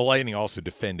 The Lightning also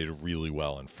defended really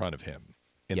well in front of him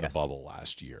in the bubble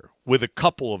last year, with a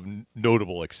couple of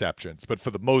notable exceptions. But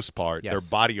for the most part, their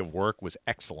body of work was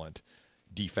excellent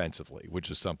defensively, which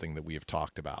is something that we have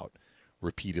talked about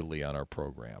repeatedly on our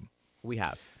program. We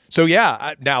have. So,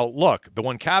 now, look, the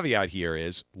one caveat here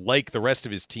is, like the rest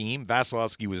of his team,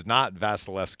 Vasilevsky was not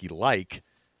Vasilevsky-like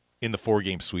in the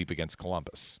 4-game sweep against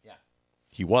Columbus. Yeah.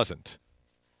 He wasn't.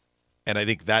 And I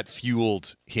think that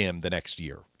fueled him the next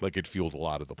year, like it fueled a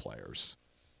lot of the players.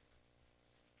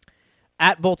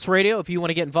 At Bolts Radio, if you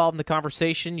want to get involved in the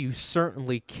conversation, you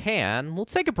certainly can. We'll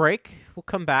take a break. We'll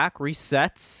come back,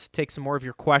 reset, take some more of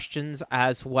your questions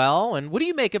as well. And what do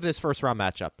you make of this first-round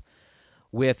matchup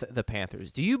with the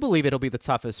Panthers? Do you believe it'll be the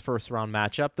toughest first-round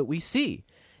matchup that we see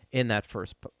in that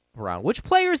first round? Which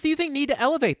players do you think need to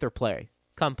elevate their play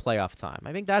come playoff time?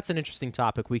 I think that's an interesting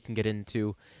topic we can get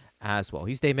into as well.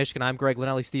 He's Dave Mishkin. I'm Greg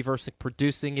Linnelli. Steve Ersick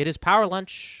producing. It is Power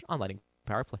Lunch on Lightning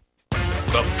Power Play.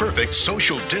 The perfect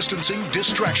social distancing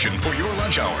distraction for your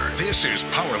lunch hour. This is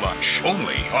Power Lunch,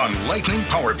 only on Lightning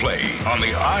Power Play on the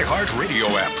iHeartRadio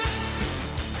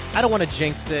app. I don't want to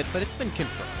jinx it, but it's been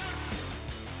confirmed.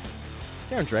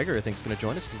 Darren Dreger, I think, is going to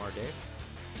join us tomorrow, Dave.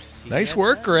 Nice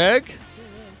work, Greg.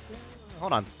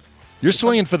 Hold on. You're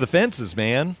swinging for the fences,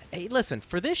 man. Hey, listen,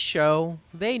 for this show,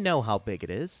 they know how big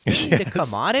it is. They need to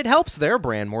come on. It helps their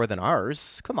brand more than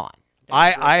ours. Come on.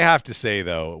 I have to say,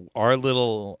 though, our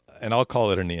little, and I'll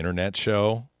call it an internet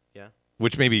show,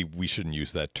 which maybe we shouldn't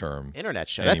use that term. Internet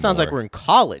show. Anymore. That sounds like we're in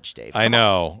college, Dave. I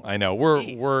know.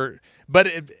 But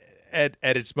at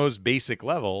its most basic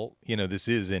level, this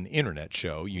is an internet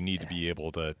show. You need to be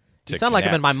able to You sound like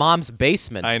I'm in my mom's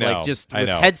basement. I know. Like just with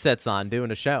headsets on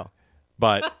doing a show.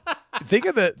 But think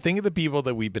of the people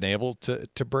that we've been able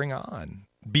to bring on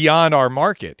beyond our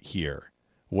market here,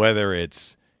 whether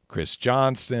it's Chris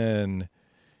Johnston,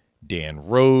 Dan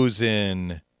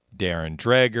Rosen, Darren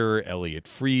Dreger, Elliot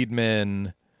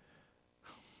Friedman.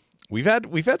 We've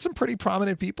had some pretty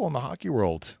prominent people in the hockey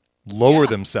world lower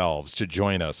themselves to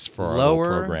join us for our little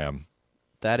program.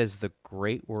 That is the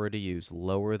great word to use,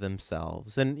 lower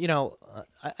themselves. And,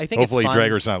 I think hopefully it's fun.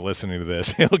 Dreger's not listening to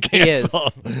this. He'll cancel.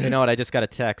 He is. You know what? I just got a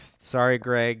text. Sorry,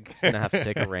 Greg. Going to have to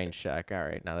take a rain check. All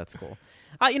right. Now that's cool.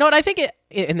 You know what? I think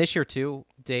in this year, too,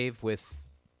 Dave, with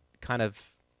kind of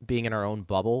being in our own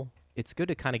bubble, it's good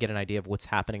to kind of get an idea of what's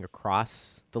happening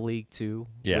across the league, too,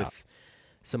 with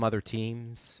some other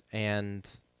teams. And,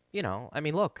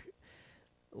 look,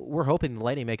 we're hoping the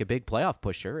Lightning make a big playoff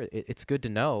push here. It's good to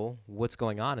know what's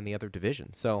going on in the other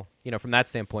division. So, from that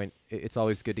standpoint, it's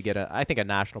always good to get a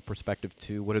national perspective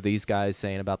too. What are these guys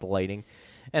saying about the Lightning?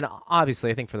 And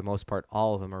obviously, I think for the most part,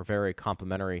 all of them are very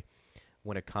complimentary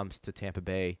when it comes to Tampa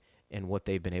Bay and what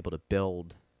they've been able to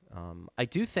build. I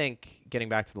do think, getting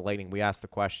back to the Lightning, we asked the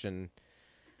question,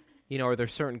 are there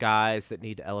certain guys that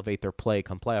need to elevate their play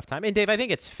come playoff time? And Dave, I think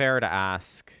it's fair to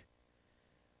ask,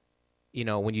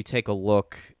 when you take a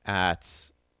look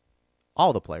at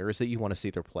all the players, that you want to see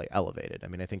their play elevated. I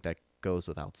mean, I think that goes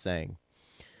without saying.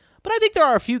 But I think there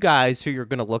are a few guys who you're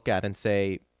going to look at and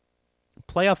say,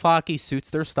 playoff hockey suits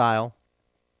their style.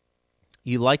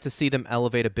 You like to see them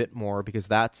elevate a bit more because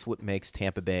that's what makes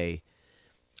Tampa Bay,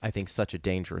 I think, such a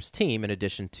dangerous team, in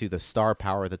addition to the star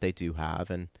power that they do have.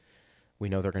 And we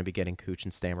know they're going to be getting Cooch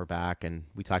and Stammer back, and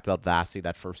we talked about Vasi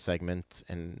that first segment,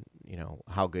 and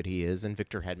how good he is, and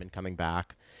Victor Hedman coming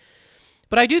back.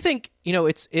 But I do think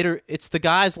it's the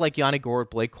guys like Yanni Gourde,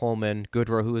 Blake Coleman,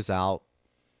 Goodrow, who is out,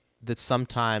 that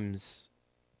sometimes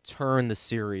turn the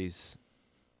series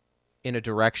in a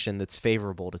direction that's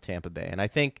favorable to Tampa Bay. And I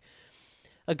think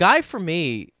a guy for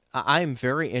me, I am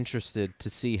very interested to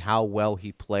see how well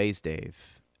he plays,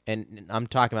 Dave. And I'm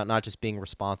talking about not just being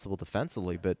responsible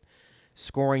defensively, but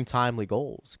scoring timely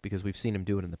goals, because we've seen him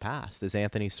do it in the past, is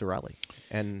Anthony Cirelli.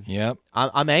 And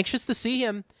I'm anxious to see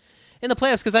him in the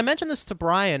playoffs, because I mentioned this to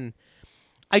Brian.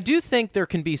 I do think there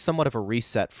can be somewhat of a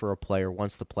reset for a player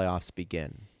once the playoffs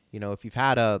begin. If you've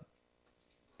had a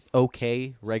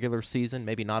okay regular season,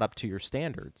 maybe not up to your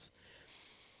standards,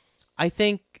 I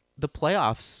think the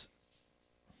playoffs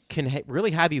can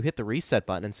really have you hit the reset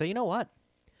button and say, you know what?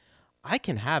 I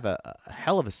can have a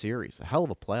hell of a series, a hell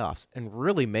of a playoffs, and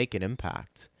really make an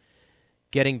impact,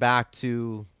 getting back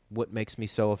to what makes me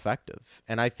so effective.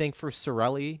 And I think for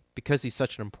Cirelli, because he's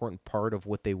such an important part of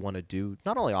what they want to do,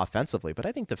 not only offensively, but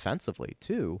I think defensively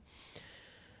too,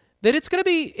 that it's going to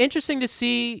be interesting to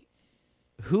see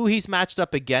who he's matched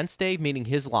up against, Dave, meaning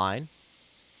his line,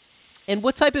 and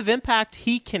what type of impact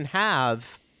he can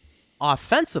have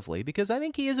offensively, because I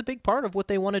think he is a big part of what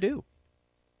they want to do.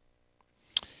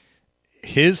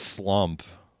 His slump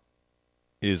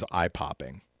is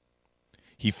eye-popping.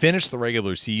 He finished the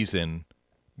regular season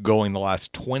going the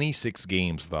last 26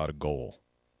 games without a goal.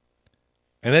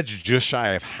 And that's just shy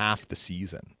of half the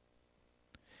season.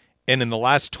 And in the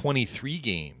last 23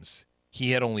 games,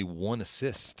 he had only one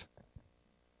assist.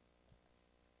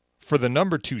 For the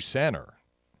number 2 center,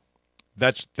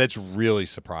 that's really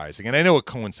surprising. And I know it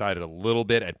coincided a little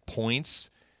bit at points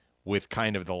with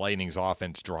kind of the Lightning's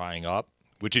offense drying up,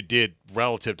 which it did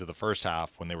relative to the first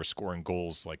half when they were scoring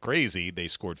goals like crazy. They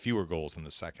scored fewer goals in the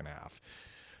second half.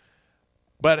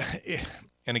 But,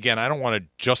 and again, I don't want to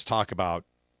just talk about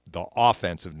the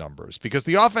offensive numbers, because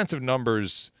the offensive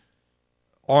numbers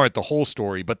aren't the whole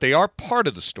story, but they are part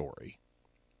of the story.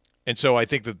 And so I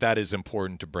think that is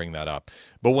important to bring that up.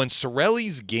 But when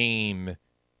Cirelli's game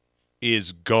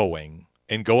is going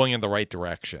in the right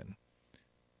direction,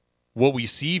 what we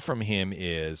see from him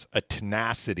is a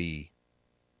tenacity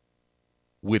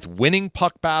with winning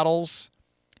puck battles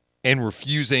and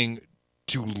refusing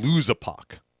to lose a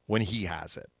puck when he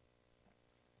has it.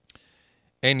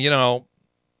 And,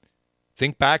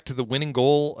 think back to the winning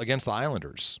goal against the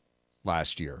Islanders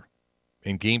last year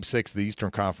in Game 6 of the Eastern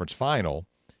Conference Final.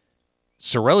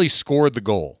 Cirelli scored the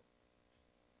goal.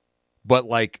 But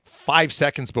 5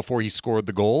 seconds before he scored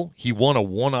the goal, he won a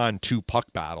 1-on-2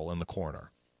 puck battle in the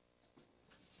corner.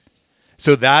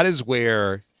 So that is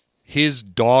where his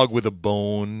dog with a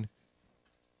bone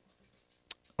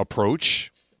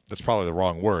approach, that's probably the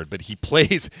wrong word, but he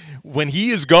plays, when he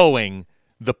is going,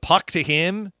 the puck to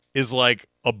him is like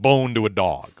a bone to a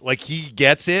dog. Like, he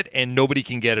gets it and nobody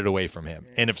can get it away from him.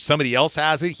 And if somebody else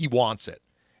has it, he wants it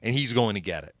and he's going to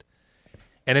get it.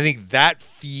 And I think that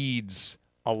feeds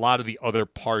a lot of the other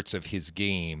parts of his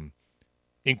game,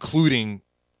 including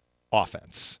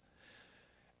offense.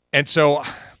 And so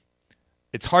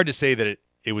it's hard to say that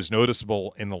it was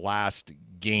noticeable in the last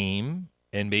game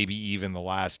and maybe even the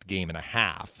last game and a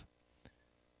half.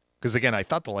 Because, again, I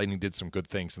thought the Lightning did some good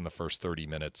things in the first 30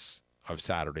 minutes of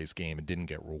Saturday's game and didn't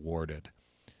get rewarded.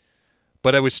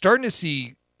 But I was starting to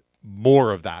see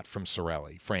more of that from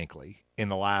Cirelli, frankly, in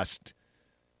the last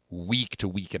week to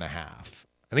week and a half.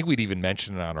 I think we'd even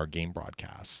mentioned it on our game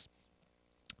broadcasts,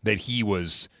 that he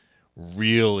was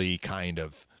really kind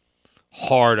of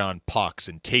hard on pucks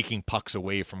and taking pucks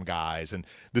away from guys, and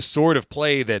the sort of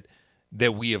play that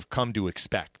we have come to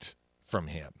expect from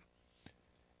him,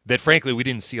 that frankly we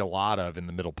didn't see a lot of in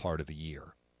the middle part of the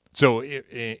year. So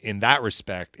in that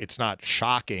respect, it's not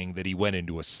shocking that he went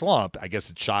into a slump. I guess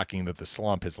it's shocking that the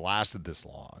slump has lasted this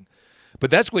long.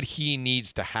 But that's what he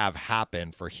needs to have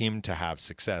happen for him to have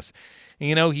success. And,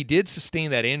 you know, he did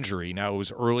sustain that injury. Now, it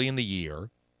was early in the year.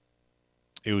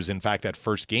 It was, in fact, that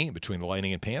first game between the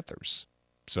Lightning and Panthers.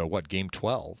 So, game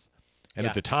 12? And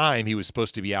at the time, he was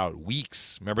supposed to be out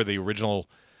weeks. Remember the original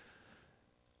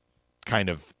kind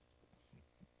of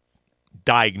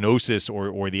diagnosis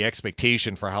or the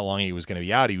expectation for how long he was going to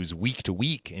be out? He was week to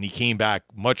week, and he came back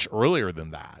much earlier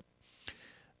than that.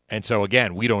 And so,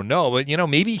 again, we don't know. But, you know,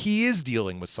 maybe he is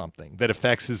dealing with something that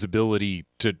affects his ability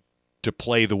to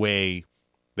play the way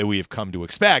that we have come to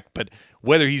expect. But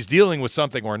whether he's dealing with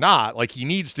something or not, like, he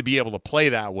needs to be able to play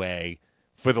that way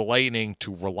for the Lightning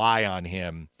to rely on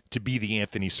him to be the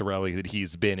Anthony Cirelli that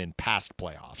he's been in past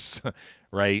playoffs,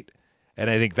 right? And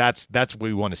I think that's what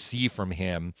we want to see from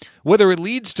him, whether it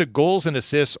leads to goals and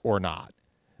assists or not,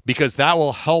 because that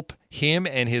will help him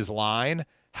and his line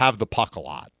have the puck a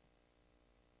lot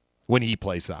when he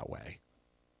plays that way.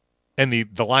 And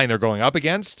the line they're going up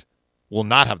against will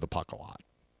not have the puck a lot.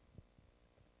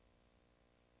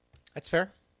 That's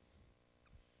fair.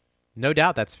 No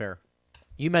doubt that's fair.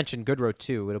 You mentioned Goodrow,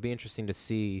 too. It'll be interesting to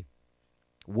see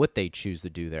what they choose to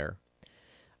do there.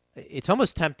 It's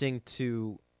almost tempting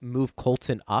to move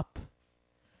Colton up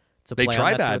to they play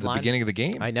tried on that at the line. beginning of the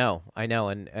game. I know,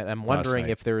 and I'm wondering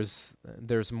if there's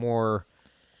more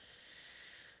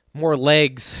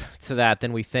legs to that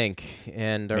than we think,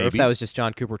 or if that was just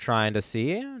John Cooper trying to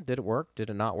see, did it work, did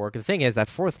it not work? The thing is, that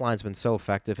fourth line's been so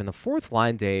effective, and the fourth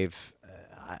line, Dave,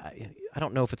 I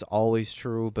don't know if it's always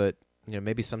true, but you know,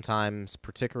 maybe sometimes,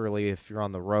 particularly if you're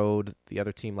on the road, the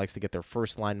other team likes to get their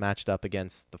first line matched up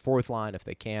against the fourth line if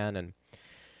they can.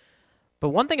 But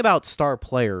one thing about star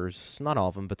players, not all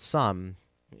of them, but some,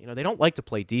 you know, they don't like to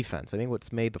play defense. I think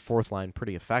what's made the fourth line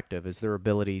pretty effective is their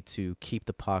ability to keep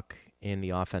the puck in the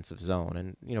offensive zone.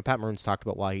 And, you know, Pat Maroon's talked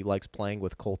about why he likes playing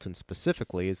with Colton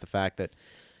specifically is the fact that,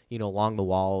 you know, along the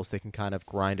walls, they can kind of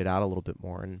grind it out a little bit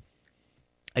more. And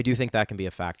I do think that can be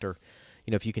a factor.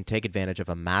 You know, if you can take advantage of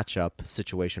a matchup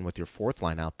situation with your fourth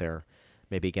line out there,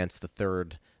 maybe against the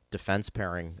third defense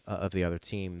pairing of the other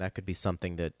team, that could be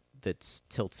something that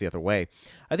tilts the other way.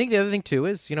 I think the other thing, too,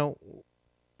 is, you know,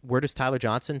 where does Tyler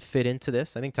Johnson fit into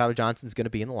this? I think Tyler Johnson's going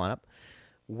to be in the lineup.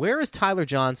 Where is Tyler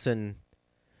Johnson?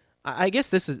 I guess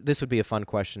this would be a fun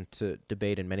question to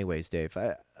debate in many ways, Dave.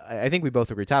 I think we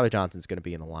both agree Tyler Johnson's going to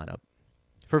be in the lineup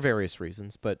for various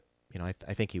reasons, but, you know,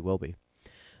 I think he will be.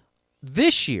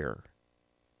 This year,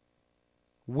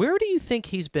 where do you think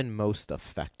he's been most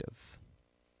effective?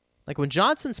 Like, when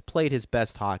Johnson's played his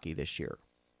best hockey this year,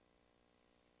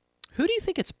 who do you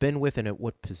think it's been with and at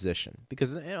what position?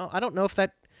 Because, you know, I don't know if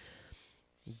that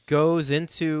goes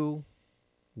into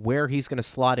where he's going to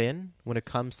slot in when it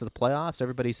comes to the playoffs.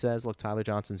 Everybody says, look, Tyler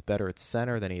Johnson's better at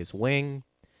center than he is wing.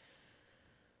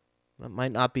 That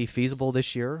might not be feasible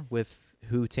this year with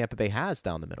who Tampa Bay has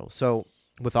down the middle. So,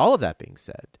 with all of that being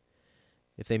said,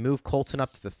 if they move Colton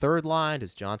up to the third line,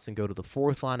 does Johnson go to the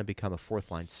fourth line and become a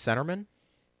fourth-line centerman?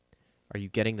 Are you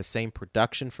getting the same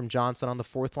production from Johnson on the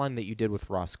fourth line that you did with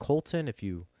Ross Colton if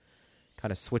you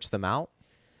kind of switch them out?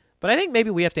 But I think maybe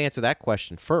we have to answer that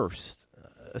question first.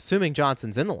 Assuming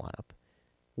Johnson's in the lineup,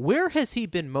 where has he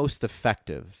been most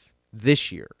effective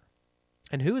this year?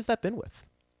 And who has that been with?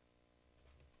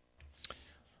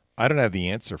 I don't have the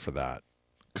answer for that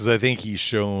because I think he's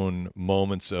shown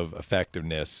moments of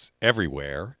effectiveness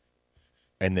everywhere,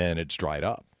 and then it's dried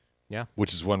up. Yeah.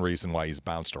 Which is one reason why he's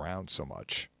bounced around so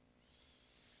much.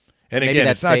 And Maybe again,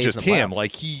 that it's not stays just in the him. playoffs.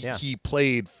 Like he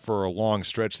played for a long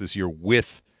stretch this year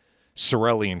with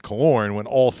Cirelli and Killorn when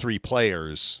all three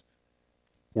players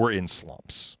were in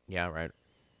slumps. Yeah, right.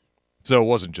 So it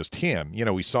wasn't just him. You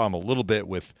know, we saw him a little bit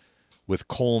with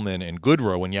Coleman and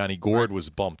Goodrow when Yanni Gourde was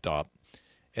bumped up.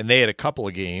 And they had a couple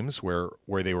of games where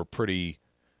they were pretty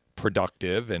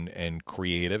productive and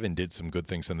creative and did some good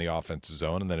things in the offensive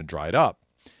zone, and then it dried up.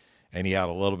 And he had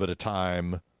a little bit of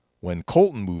time when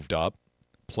Colton moved up,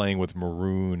 playing with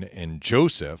Maroon and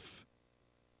Joseph,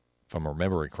 if I'm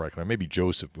remembering correctly, or maybe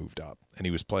Joseph moved up, and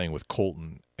he was playing with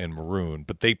Colton and Maroon,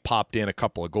 but they popped in a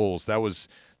couple of goals. That was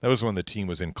when the team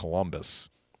was in Columbus.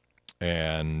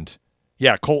 And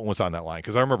yeah, Colton was on that line,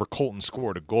 because I remember Colton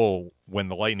scored a goal when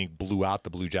the Lightning blew out the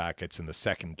Blue Jackets in the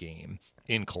second game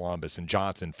in Columbus, and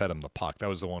Johnson fed him the puck. That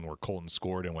was the one where Colton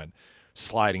scored and went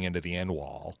sliding into the end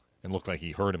wall and looked like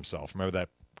he hurt himself. Remember that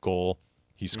goal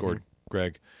he scored,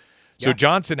 Greg? So Yeah.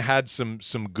 Johnson had some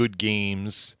good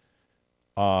games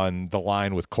on the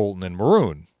line with Colton and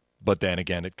Maroon, but then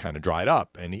again it kind of dried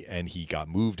up, and he got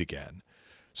moved again.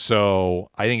 So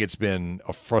I think it's been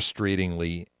a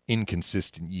frustratingly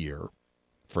inconsistent year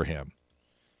for him.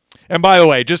 And by the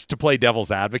way, just to play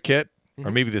devil's advocate,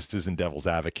 or maybe this isn't devil's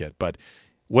advocate, but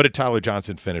what did Tyler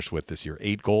Johnson finish with this year?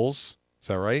 8 goals? Is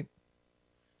that right?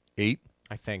 8?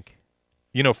 I think.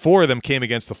 You know, 4 of them came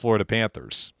against the Florida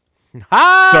Panthers.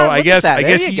 Ah, So look I at guess that.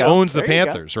 There you he go. owns the There you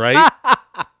go. Panthers, right?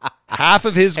 Half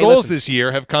of his Hey, goals listen. this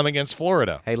year have come against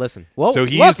Florida. Hey, listen. Well, So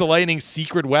he look, is the Lightning's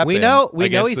secret weapon. we know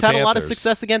against he's the had a lot of Panthers.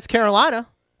 success against Carolina,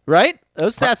 right?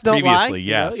 Those stats don't lie. Previously,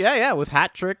 you know? yes. Yeah, with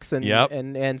hat tricks and Yep.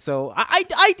 and so I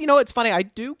you know, it's funny. I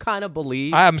do kind of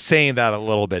believe. I'm saying that a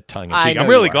little bit tongue in I cheek. know I'm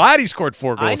really you are. glad he scored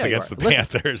 4 I goals know you against are. the Listen,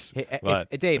 Panthers. But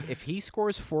Dave, if he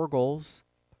scores 4 goals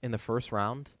in the first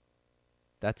round,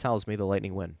 that tells me the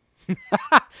Lightning win.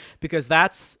 Because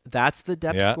that's the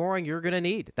depth Yeah. scoring you're going to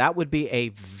need. That would be a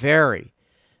very,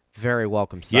 very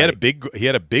welcome sight. he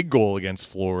had a big goal against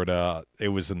Florida. It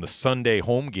was in the Sunday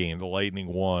home game. The Lightning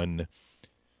won.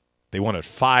 They won at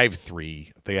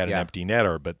 5-3. They had an Yeah. empty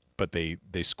netter, but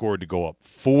they scored to go up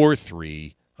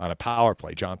 4-3 on a power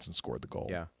play. Johnson scored the goal.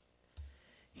 Yeah.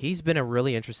 He's been a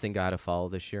really interesting guy to follow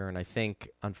this year, and I think,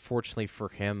 unfortunately for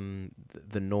him,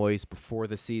 the noise before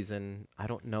the season, I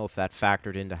don't know if that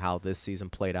factored into how this season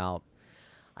played out.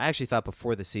 I actually thought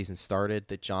before the season started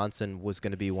that Johnson was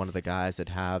going to be one of the guys that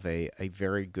have a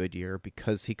very good year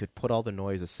because he could put all the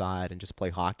noise aside and just play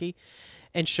hockey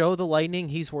and show the Lightning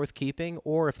he's worth keeping,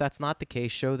 or if that's not the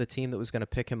case, show the team that was going to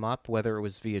pick him up, whether it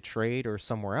was via trade or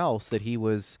somewhere else, that he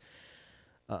was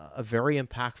a very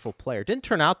impactful player. Didn't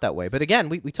turn out that way. But again,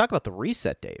 we talk about the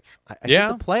reset, Dave. I Yeah.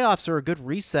 think the playoffs are a good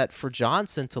reset for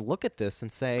Johnson to look at this and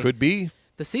say, Could be.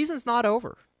 the season's not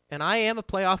over, and I am a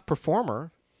playoff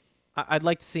performer. I'd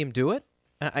like to see him do it.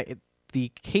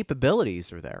 The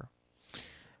capabilities are there.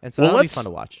 And so that'll be fun to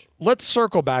watch. Let's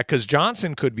circle back, because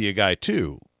Johnson could be a guy,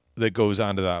 too, that goes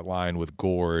onto that line with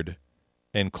Gourde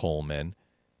and Coleman.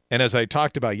 And as I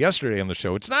talked about yesterday on the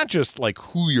show, it's not just like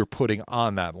who you're putting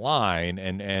on that line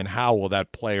and how will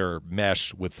that player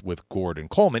mesh with Gourde and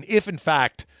Coleman, if in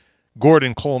fact Gourde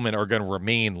and Coleman are going to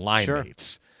remain line Sure.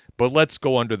 mates. But let's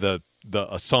go under the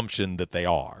assumption that they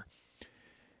are.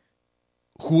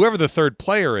 Whoever the third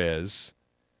player is,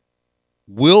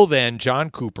 will then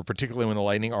John Cooper, particularly when the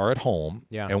Lightning are at home,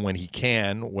 Yeah. and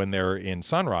when they're in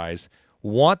Sunrise,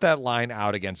 want that line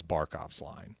out against Barkov's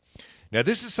line. Now,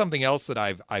 this is something else that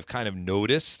I've kind of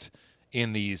noticed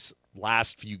in these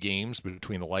last few games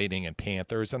between the Lightning and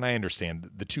Panthers, and I understand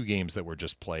the 2 games that were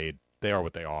just played, they are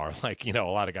what they are. Like, you know,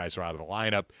 a lot of guys are out of the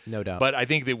lineup. No doubt. But I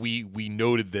think that we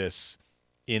noted this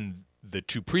in the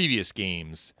 2 previous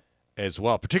games as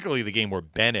well, particularly the game where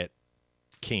Bennett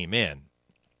came in.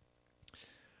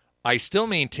 I still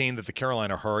maintain that the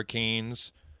Carolina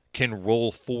Hurricanes can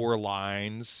roll 4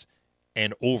 lines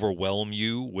and overwhelm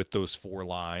you with those 4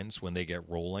 lines when they get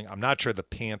rolling. I'm not sure the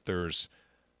Panthers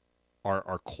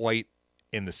are quite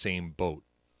in the same boat.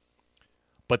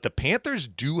 But the Panthers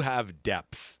do have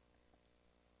depth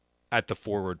at the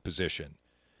forward position.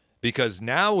 Because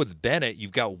now with Bennett,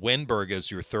 you've got Wenberg as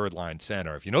your third line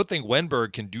center. If you don't think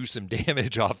Wenberg can do some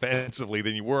damage offensively,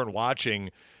 then you weren't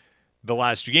watching the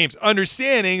last 2 games.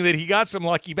 Understanding that he got some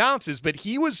lucky bounces, but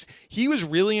he was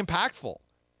really impactful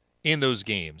in those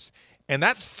games. And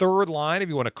that third line, if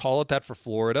you want to call it that for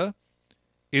Florida,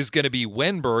 is going to be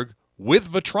Wenberg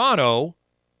with Vetrano,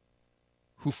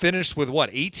 who finished with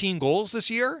 18 goals this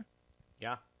year?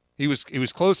 Yeah. He was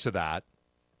close to that.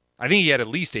 I think he had at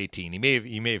least 18.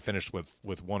 He may have finished with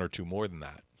 1 or 2 more than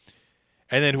that.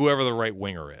 And then whoever the right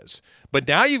winger is. But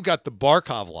now you've got the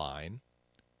Barkov line,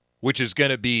 which is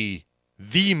going to be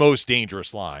the most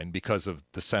dangerous line because of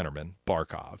the centerman,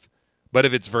 Barkov. But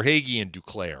if it's Verhaeghe and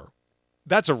Duclair,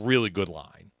 that's a really good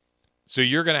line. So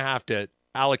you're going to have to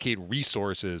allocate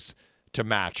resources to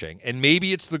matching. And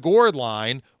maybe it's the Gord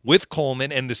line with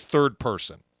Coleman and this third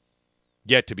person,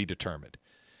 yet to be determined.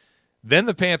 Then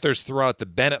the Panthers throw out the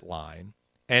Bennett line,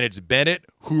 and it's Bennett,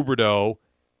 Huberdeau,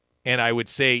 and I would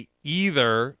say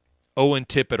either Owen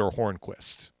Tippett or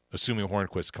Hornquist, assuming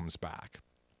Hornquist comes back.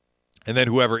 And then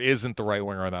whoever isn't the right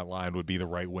winger on that line would be the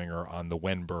right winger on the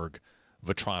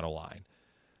Wenberg-Vatrano line.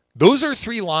 Those are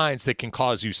three lines that can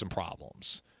cause you some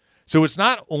problems. So it's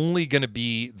not only going to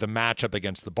be the matchup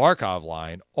against the Barkov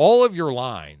line. All of your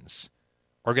lines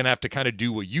are going to have to kind of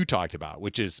do what you talked about,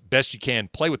 which is best you can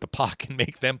play with the puck and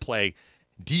make them play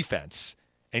defense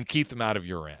and keep them out of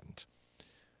your end.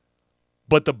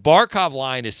 But the Barkov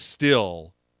line is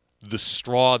still the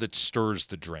straw that stirs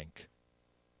the drink,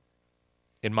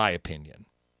 in my opinion.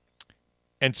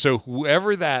 And so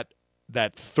whoever that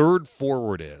third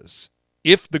forward is,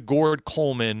 if the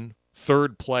Gord-Coleman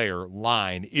third player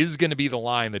line is going to be the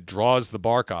line that draws the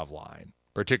Barkov line,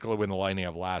 particularly when the Lightning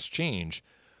have last change,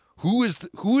 who is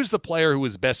the player who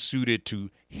is best suited to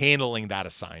handling that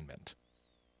assignment?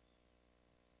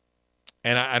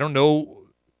 And I don't know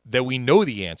that we know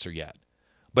the answer yet,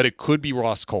 but it could be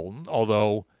Ross Colton,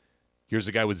 although here's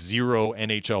a guy with 0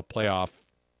 NHL playoff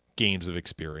games of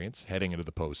experience heading into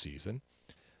the postseason.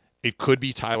 It could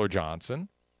be Tyler Johnson,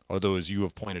 although as you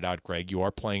have pointed out, Greg, you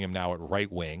are playing him now at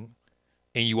right wing,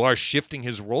 and you are shifting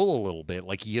his role a little bit.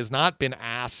 Like, he has not been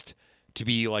asked to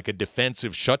be like a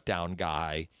defensive shutdown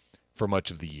guy for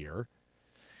much of the year.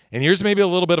 And here's maybe a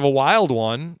little bit of a wild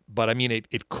one, but I mean,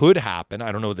 it could happen.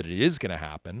 I don't know that it is going to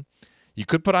happen. You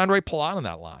could put Andre Palat on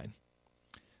that line.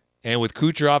 And with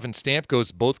Kucherov and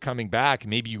Stamkos both coming back,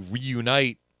 maybe you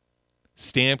reunite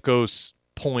Stamkos,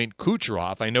 Point,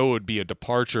 Kucherov. I know it would be a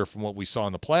departure from what we saw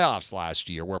in the playoffs last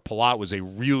year, where Palat was a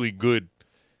really good,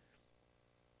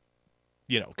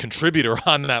 contributor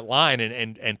on that line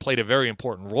and played a very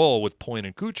important role with Point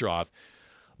and Kucherov.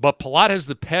 But Palat has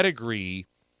the pedigree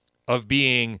of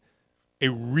being a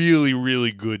really,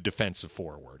 really good defensive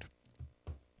forward.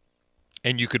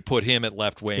 And you could put him at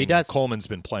left wing. He does. Coleman's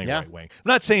been playing right wing. I'm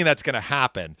not saying that's going to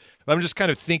happen. But I'm just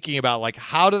kind of thinking about, like,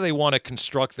 how do they want to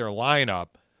construct their lineup,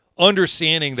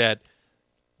 understanding that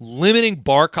limiting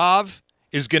Barkov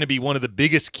is going to be one of the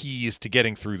biggest keys to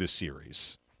getting through this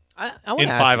series. I want in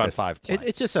to ask 5-on-5 play.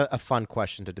 It's just a fun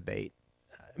question to debate.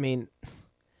 I mean,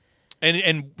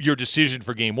 and your decision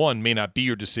for game one may not be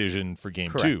your decision for game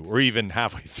Correct. two, or even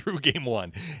halfway through game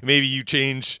one. Maybe you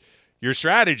change your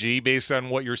strategy based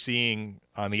on what you're seeing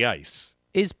on the ice.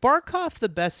 Is Barkov the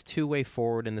best two-way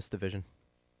forward in this division?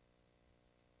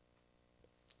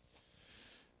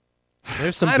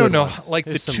 There's some. I don't know, ones. like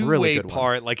There's the some two-way really good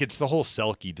part, ones. like it's the whole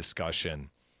Selke discussion.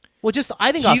 Well, just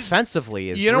I think offensively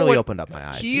has really opened up my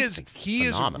eyes. He is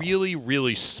phenomenal. really,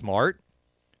 really smart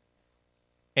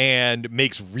and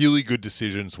makes really good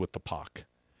decisions with the puck.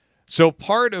 So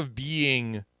part of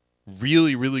being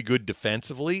really, really good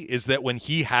defensively is that when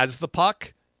he has the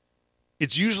puck,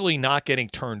 it's usually not getting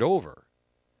turned over,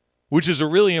 which is a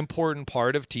really important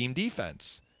part of team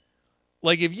defense.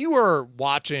 Like, if you are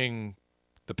watching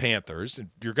the Panthers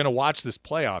and you're going to watch this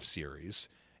playoff series,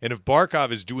 and if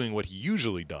Barkov is doing what he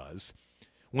usually does,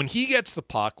 when he gets the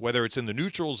puck, whether it's in the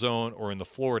neutral zone or in the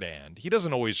forward end, he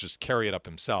doesn't always just carry it up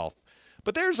himself.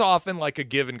 But there's often like a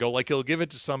give and go, like he'll give it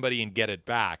to somebody and get it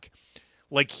back.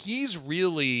 Like, he's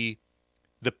really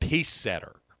the pace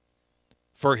setter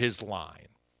for his line.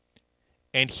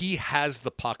 And he has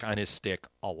the puck on his stick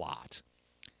a lot.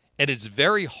 And it's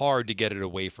very hard to get it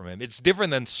away from him. It's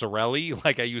different than Cirelli.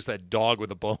 Like, I use that dog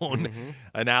with a bone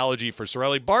analogy for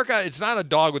Cirelli. Barkov, it's not a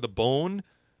dog with a bone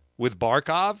with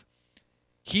Barkov.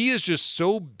 He is just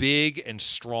so big and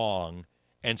strong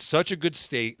and such a good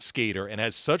skater and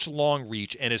has such long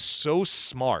reach and is so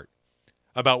smart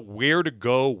about where to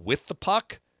go with the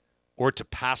puck or to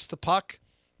pass the puck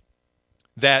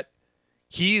that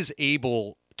he is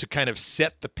able to kind of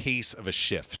set the pace of a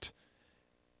shift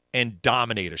and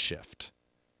dominate a shift.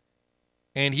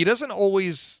 And he doesn't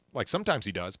always, like sometimes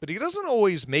he does, but he doesn't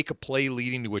always make a play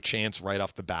leading to a chance right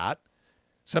off the bat.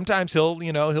 Sometimes he'll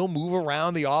move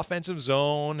around the offensive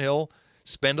zone. He'll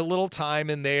spend a little time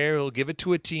in there. He'll give it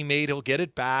to a teammate. He'll get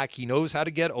it back. He knows how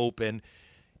to get open.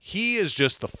 He is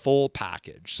just the full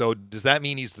package. So does that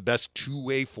mean he's the best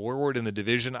two-way forward in the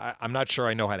division? I'm not sure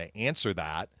I know how to answer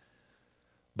that,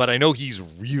 but I know he's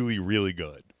really, really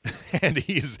good. And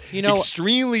he's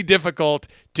extremely difficult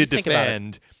to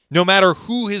defend no matter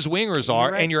who his wingers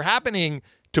are. Right. And you're happening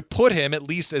to put him, at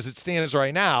least as it stands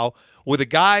right now, with a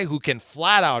guy who can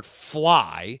flat out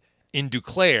fly in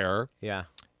Duclair. Yeah.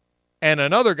 And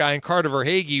another guy in Carter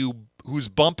Verhaeghe who's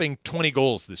bumping 20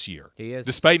 goals this year. He is.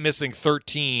 Despite missing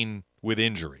 13 with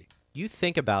injury. You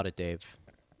think about it, Dave.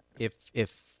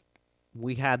 If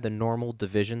we had the normal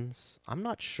divisions, I'm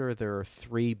not sure there are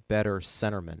 3 better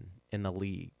centermen in the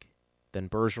league than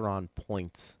Bergeron,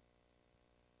 Point,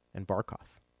 and Barkov.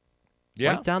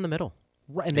 Yeah. Right down the middle.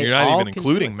 Right, and You're they not all even can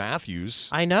including do it. Matthews.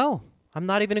 I know. I'm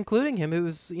not even including him,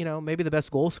 who's, maybe the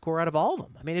best goal scorer out of all of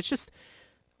them. I mean, it's just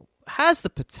has the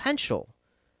potential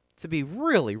to be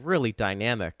really, really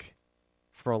dynamic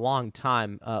for a long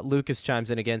time. Lucas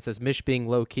chimes in again, says, Mish being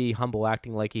low-key, humble,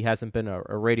 acting like he hasn't been a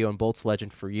Radio and Bolts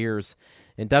legend for years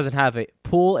and doesn't have a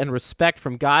pull and respect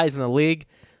from guys in the league.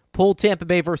 Pull Tampa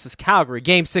Bay versus Calgary,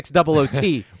 Game 6 double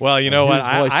OT. Well, you know what?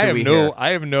 Whose voice I do have we no. hear? I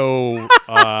have no.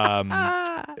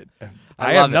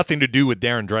 I have nothing to do with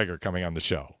Darren Dreger coming on the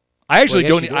show. I actually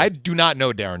Well, yes, don't. you I do not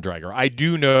know Darren Dreger. I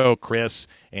do know Chris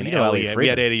and You know Elliot Elliot. We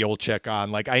had Friedman. Eddie Olczyk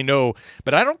on. Like I know,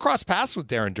 but I don't cross paths with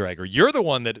Darren Dreger. You're the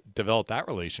one that developed that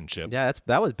relationship. Yeah,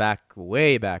 that was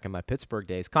way back in my Pittsburgh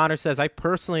days. Connor says, I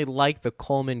personally like the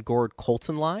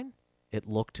Coleman-Gord-Colton line. It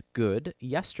looked good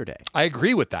yesterday. I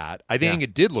agree with that. I think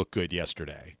it did look good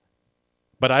yesterday,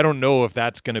 but I don't know if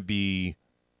that's going to be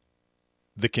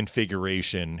the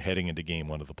configuration heading into Game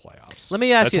 1 of the playoffs. Let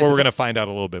me ask That's you where this. we're going to find out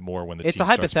a little bit more when the It's team a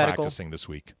starts hypothetical. practicing this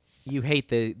week. You hate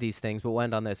these things, but we'll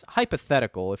end on this.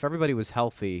 Hypothetical, if everybody was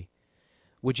healthy,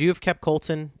 would you have kept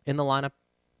Colton in the lineup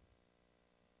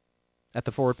at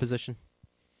the forward position?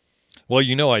 Well,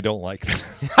 I don't like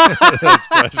those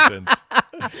questions.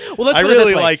 Well, let's I put it really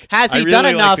this way. like. Has he I really done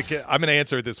like enough? I'm going to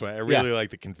answer it this way. I really Yeah. like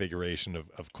the configuration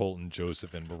of Colton,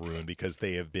 Joseph, and Maroon because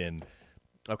they have been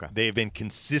Okay.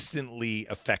 consistently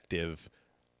effective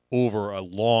over a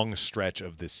long stretch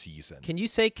of this season. Can you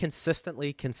say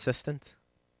consistently consistent?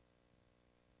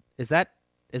 Is that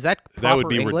proper That would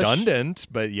be English? redundant,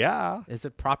 but yeah, Is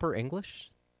it proper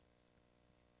English?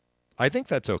 I think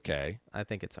that's okay. I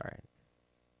think it's all right.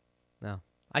 No,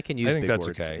 I can use I think big that's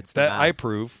words. okay. It's the That I math.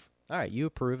 approve. All right, you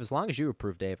approve. As long as you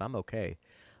approve, Dave, I'm okay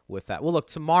with that. Well, look,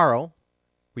 tomorrow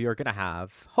we are going to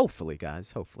have, hopefully,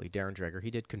 Darren Dreger.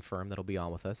 He did confirm that he'll be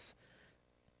on with us.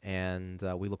 And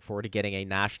we look forward to getting a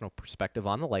national perspective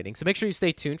on the Lightning. So make sure you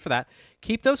stay tuned for that.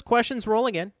 Keep those questions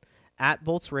rolling in at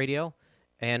Bolts Radio,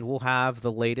 and we'll have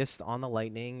the latest on the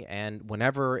Lightning. And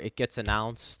whenever it gets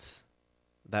announced,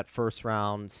 that first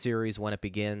round series, when it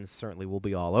begins, certainly we'll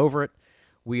be all over it.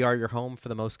 We are your home for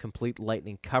the most complete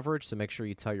Lightning coverage, so make sure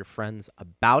you tell your friends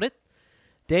about it.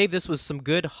 Dave, this was some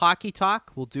good hockey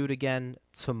talk. We'll do it again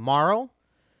tomorrow,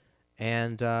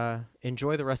 and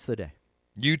enjoy the rest of the day.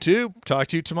 You too. Talk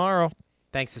to you tomorrow.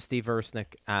 Thanks to Steve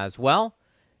Versnick as well,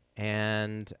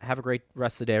 and have a great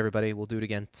rest of the day, everybody. We'll do it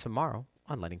again tomorrow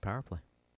on Lightning Power Play.